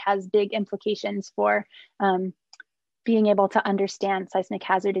zones, which has big implications for being able to understand seismic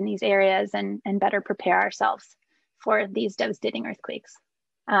hazard in these areas and better prepare ourselves for these devastating earthquakes.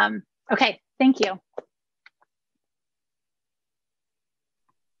 Okay, thank you.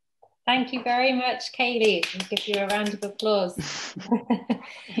 Thank you very much, Cailey. I'll give you a round of applause.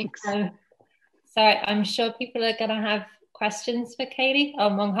 Thanks. So I'm sure people are going to have questions for Cailey. Oh,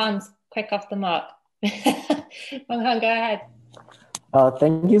 Monghan's quick off the mark. Monghan, go ahead.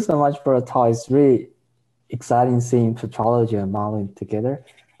 Thank you so much for the talk. It's really exciting seeing petrology and modeling together.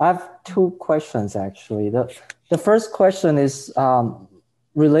 I have two questions, actually. The first question is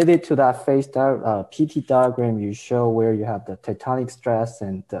related to that PT diagram you show where you have the tectonic stress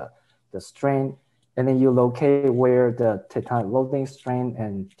and the strain, and then you locate where the tectonic loading strain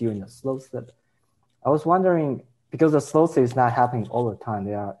and during the slow slip. I was wondering, because the slow slip is not happening all the time,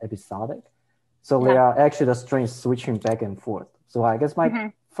 they are episodic. So they are actually the strain switching back and forth. So I guess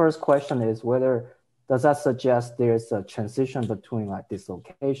my first question is whether does that suggest there's a transition between like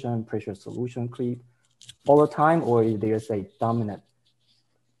dislocation, pressure solution creep all the time, or there's a dominant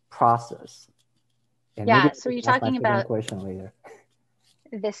process? And yeah, maybe so you're that's my talking about question later.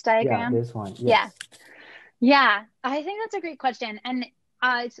 this diagram? Yeah, this one, yes. Yeah, I think that's a great question. And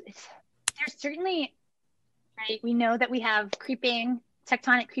there's certainly, right, we know that we have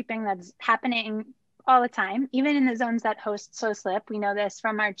tectonic creeping that's happening all the time, even in the zones that host slow slip. We know this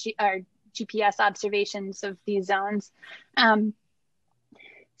from our GPS observations of these zones.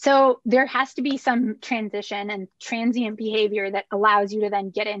 So there has to be some transition and transient behavior that allows you to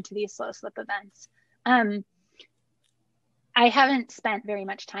then get into these slow slip events. I haven't spent very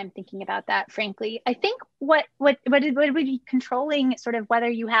much time thinking about that, frankly. I think what would be controlling sort of whether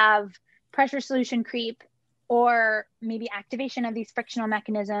you have pressure solution creep or maybe activation of these frictional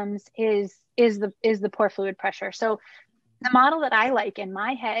mechanisms is the pore fluid pressure. So the model that I like in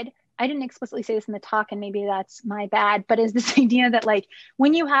my head, I didn't explicitly say this in the talk, and maybe that's my bad, but is this idea that like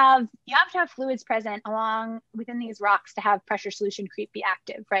when you have to have fluids present along within these rocks to have pressure solution creep be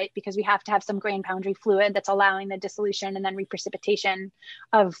active, right? Because we have to have some grain boundary fluid that's allowing the dissolution and then reprecipitation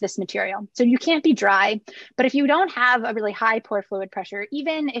of this material. So you can't be dry, but if you don't have a really high pore fluid pressure,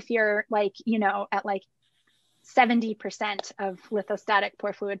 even if you're like, you know, at like 70% of lithostatic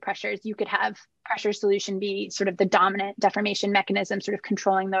pore fluid pressures, you could have pressure solution be sort of the dominant deformation mechanism, sort of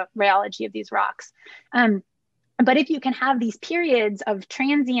controlling the rheology of these rocks. But if you can have these periods of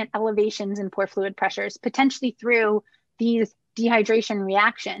transient elevations in pore fluid pressures, potentially through these dehydration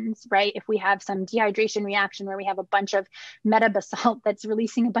reactions, right? If we have some dehydration reaction where we have a bunch of metabasalt that's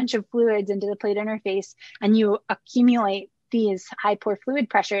releasing a bunch of fluids into the plate interface, and you accumulate these high pore fluid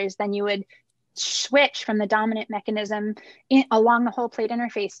pressures, then you would switch from the dominant mechanism along the whole plate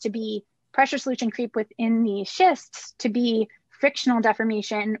interface to be pressure solution creep within the schists, to be frictional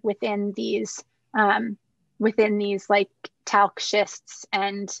deformation within these like talc schists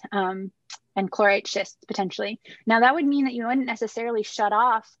and chlorite schists potentially. Now that would mean that you wouldn't necessarily shut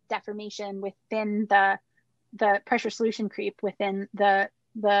off deformation within the pressure solution creep within the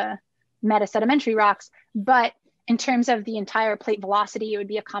metasedimentary rocks, but in terms of the entire plate velocity, it would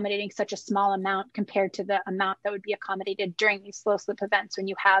be accommodating such a small amount compared to the amount that would be accommodated during these slow slip events when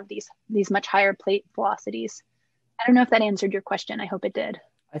you have these much higher plate velocities. I don't know if that answered your question. I hope it did.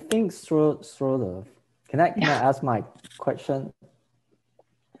 I think sort of. Can I ask my question?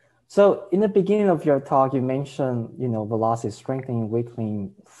 So in the beginning of your talk, you mentioned, you know, velocity strengthening,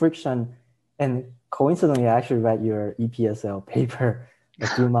 weakening, friction, and coincidentally, I actually read your EPSL paper a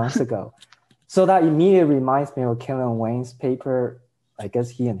few months ago. So that immediately reminds me of Kellen Wayne's paper. I guess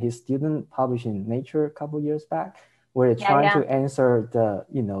he and his student published in Nature a couple of years back, where they're trying to answer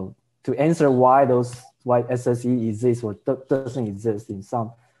why SSE exists or doesn't exist in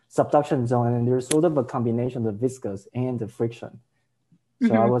some subduction zone. And there's sort of a combination of the viscous and the friction.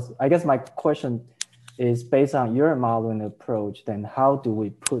 So I guess my question is, based on your modeling approach, then how do we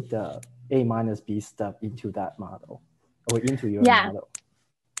put the A minus B step into that model or into your model?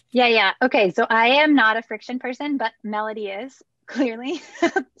 Yeah. Okay. So I am not a friction person, but Melody is, clearly.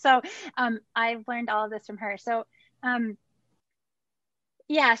 So I've learned all of this from her. So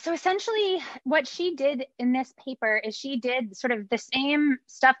so essentially what she did in this paper is she did sort of the same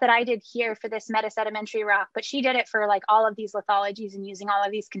stuff that I did here for this metasedimentary rock, but she did it for like all of these lithologies and using all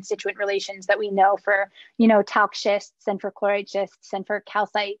of these constituent relations that we know for, you know, talc schists and for chlorite schists and for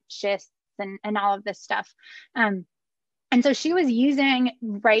calcite schists and all of this stuff. And so she was using,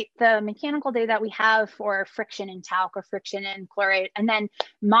 right, the mechanical data that we have for friction in talc or friction in chlorite, and then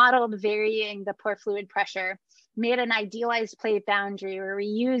modeled varying the pore fluid pressure, made an idealized plate boundary where we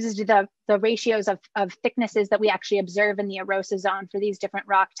used the ratios of thicknesses that we actually observe in the erosa zone for these different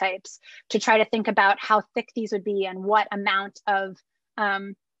rock types to try to think about how thick these would be and what amount of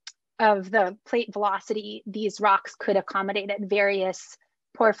the plate velocity these rocks could accommodate at various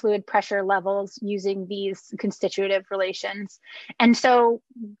pore fluid pressure levels using these constitutive relations. And so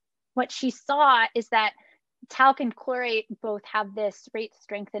what she saw is that talc and chlorite both have this rate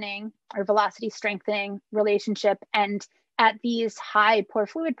strengthening or velocity strengthening relationship. And at these high pore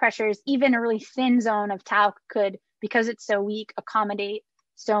fluid pressures, even a really thin zone of talc could, because it's so weak, accommodate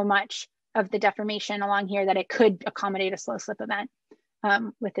so much of the deformation along here that it could accommodate a slow slip event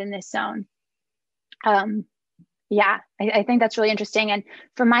within this zone. I think that's really interesting. And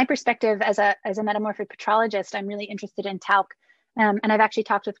from my perspective as a metamorphic petrologist, I'm really interested in talc. And I've actually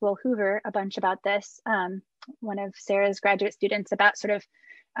talked with Will Hoover a bunch about this, one of Sarah's graduate students, about sort of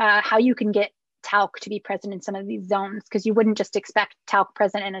how you can get talc to be present in some of these zones, because you wouldn't just expect talc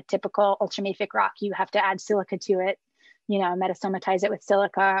present in a typical ultramafic rock. You have to add silica to it metasomatize it with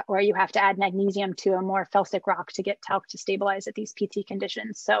silica, or you have to add magnesium to a more felsic rock to get talc to stabilize at these PT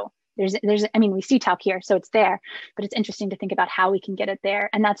conditions. So we see talc here, so it's there, but it's interesting to think about how we can get it there.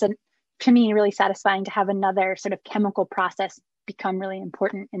 And that's, to me, really satisfying to have another sort of chemical process become really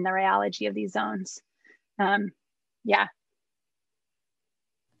important in the rheology of these zones. Yeah.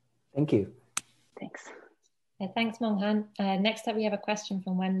 Thank you. Thanks. Yeah, thanks, Monghan. Next up, we have a question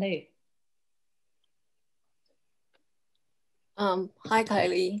from Wen Lu. Hi,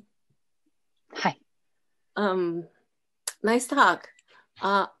 Cailey. Hi. Nice talk.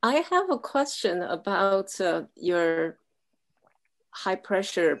 I have a question about your high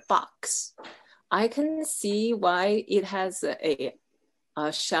pressure box. I can see why it has a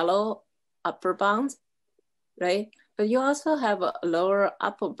shallow upper bound, right? But you also have a lower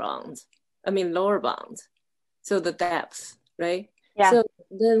lower bound. So the depth, right? Yeah. So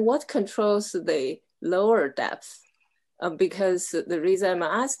then what controls the lower depth? Because the reason I'm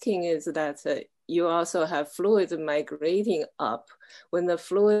asking is that you also have fluid migrating up. When the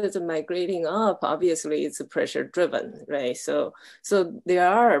fluid is migrating up, obviously it's pressure driven, right? So there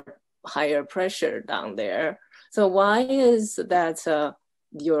are higher pressure down there. So why is that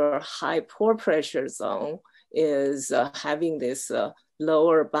your high pore pressure zone is having this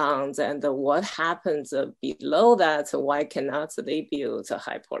lower bounds, and what happens below that? So why cannot they build a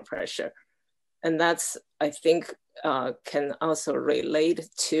high pore pressure? And that's, I think, can also relate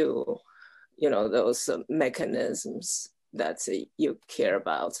to, those mechanisms that you care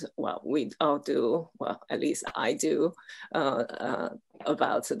about. Well, we all do, well, at least I do,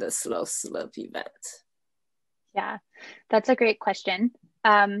 about the slow slip event. Yeah, that's a great question.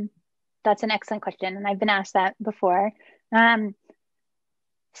 That's an excellent question, and I've been asked that before.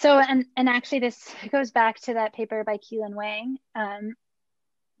 So actually this goes back to that paper by Keelan Wang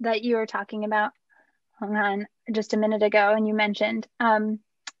that you were talking about, hang on, just a minute ago, and you mentioned.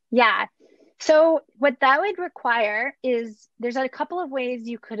 Yeah, so what that would require is there's a couple of ways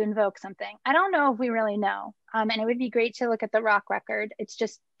you could invoke something. I don't know if we really know, and it would be great to look at the rock record. It's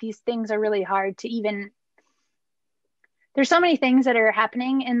just these things are really hard to even. There's so many things that are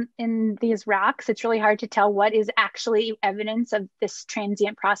happening in these rocks. It's really hard to tell what is actually evidence of this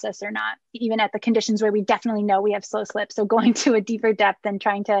transient process or not, even at the conditions where we definitely know we have slow slip. So going to a deeper depth and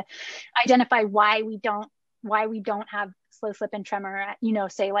trying to identify why we don't have slow slip and tremor at,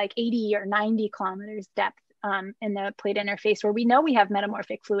 say like 80 or 90 kilometers depth in the plate interface, where we know we have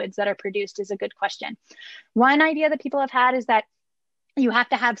metamorphic fluids that are produced, is a good question. One idea that people have had is that you have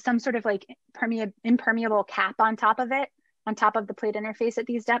to have some sort of like impermeable cap on top of it, on top of the plate interface at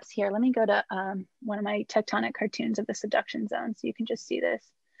these depths. Here, let me go to one of my tectonic cartoons of the subduction zone so you can just see this.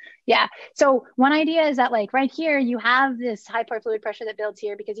 Yeah, so one idea is that like right here, you have this high pore fluid pressure that builds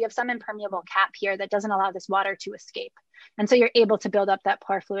here because you have some impermeable cap here that doesn't allow this water to escape. And so you're able to build up that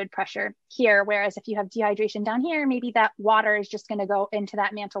pore fluid pressure here. Whereas if you have dehydration down here, maybe that water is just gonna go into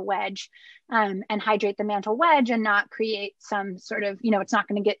that mantle wedge and hydrate the mantle wedge and not create some sort of, it's not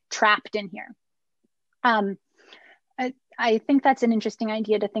gonna get trapped in here. I think that's an interesting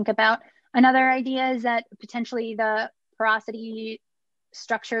idea to think about. Another idea is that potentially the porosity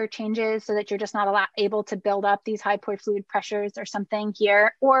structure changes so that you're just not able to build up these high pore fluid pressures or something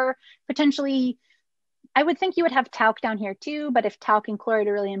here. Or potentially, I would think you would have talc down here too, but if talc and chloride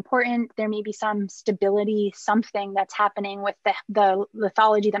are really important, there may be some stability, something that's happening with the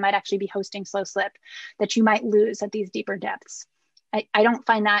lithology that might actually be hosting slow slip that you might lose at these deeper depths. I don't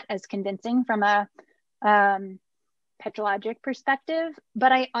find that as convincing from a petrologic perspective,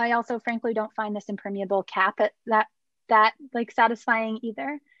 but I also frankly don't find this impermeable cap that like satisfying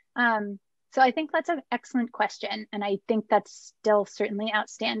either. So I think that's an excellent question, and I think that's still certainly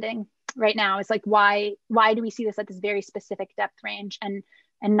outstanding right now. Is like why do we see this at this very specific depth range and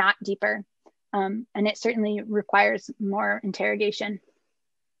not deeper? And it certainly requires more interrogation.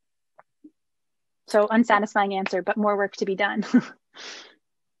 So unsatisfying answer, but more work to be done.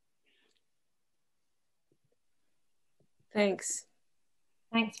 Thanks.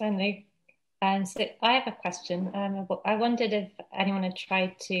 Thanks, Wenlu. So I have a question. I wondered if anyone had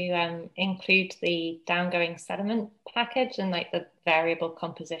tried to include the downgoing sediment package and like the variable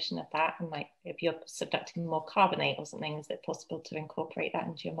composition of that, and like if you're subducting more carbonate or something, is it possible to incorporate that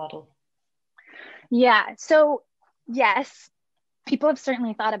into your model? Yeah, so yes, people have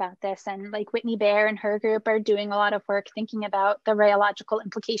certainly thought about this, and like Whitney Baer and her group are doing a lot of work thinking about the rheological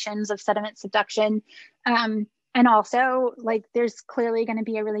implications of sediment subduction. And also, like, there's clearly going to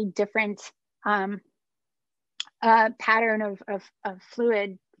be a really different pattern of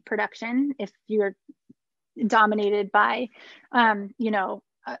fluid production if you're dominated by,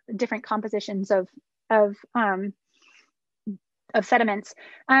 different compositions of of sediments.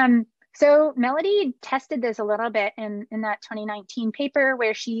 So Melody tested this a little bit in that 2019 paper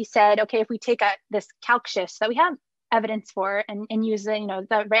where she said, okay, if we take this calc schist that we have evidence for and use the,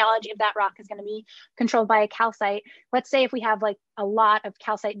 the rheology of that rock is going to be controlled by a calcite. Let's say if we have like a lot of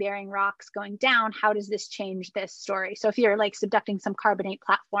calcite bearing rocks going down, how does this change this story? So if you're like subducting some carbonate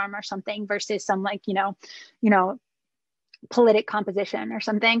platform or something versus some like, politic composition or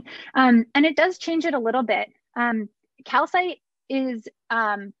something. And it does change it a little bit. Calcite is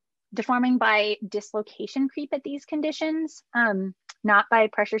deforming by dislocation creep at these conditions, not by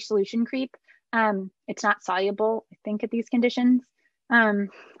pressure solution creep. It's not soluble, I think, at these conditions.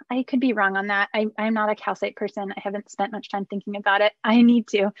 I could be wrong on that. I'm not a calcite person. I haven't spent much time thinking about it. I need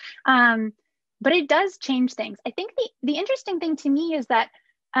to. But it does change things. I think the interesting thing to me is that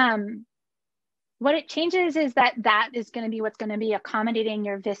what it changes is that is going to be what's going to be accommodating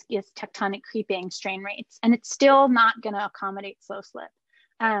your viscous tectonic creeping strain rates. And it's still not going to accommodate slow slip.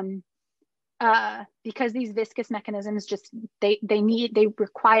 Because these viscous mechanisms just, they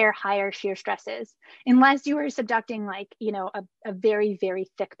require higher shear stresses. Unless you were subducting like, a very, very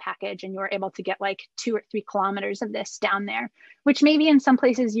thick package and you were able to get like 2 or 3 kilometers of this down there, which maybe in some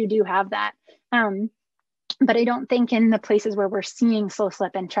places you do have that. But I don't think in the places where we're seeing slow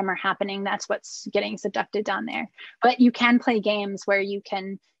slip and tremor happening, that's what's getting subducted down there. But you can play games where you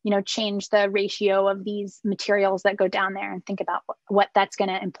can, change the ratio of these materials that go down there and think about what that's going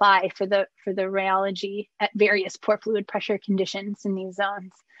to imply for the rheology at various pore fluid pressure conditions in these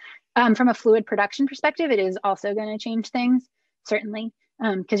zones. From a fluid production perspective, it is also going to change things, certainly.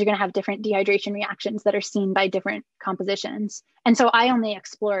 Because you're going to have different dehydration reactions that are seen by different compositions. And so I only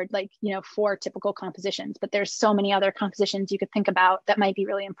explored 4 typical compositions, but there's so many other compositions you could think about that might be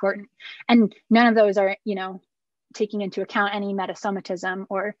really important. And none of those are, taking into account any metasomatism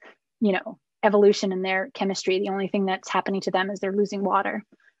or, evolution in their chemistry. The only thing that's happening to them is they're losing water.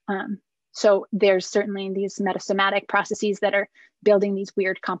 So there's certainly these metasomatic processes that are building these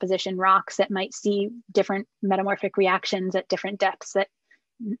weird composition rocks that might see different metamorphic reactions at different depths that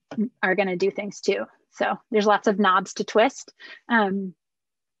are going to do things too. So there's lots of knobs to twist.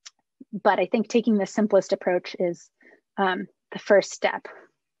 But I think taking the simplest approach is the first step.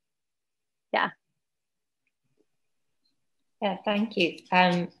 Yeah. Yeah, thank you.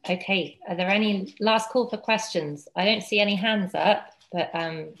 Okay, are there any last call for questions? I don't see any hands up, but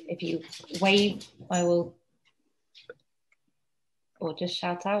if you wave, I will, or just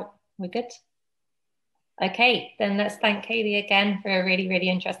shout out. We're good. Okay, then let's thank Cailey again for a really, really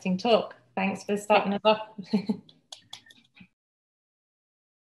interesting talk. Thanks for starting us off.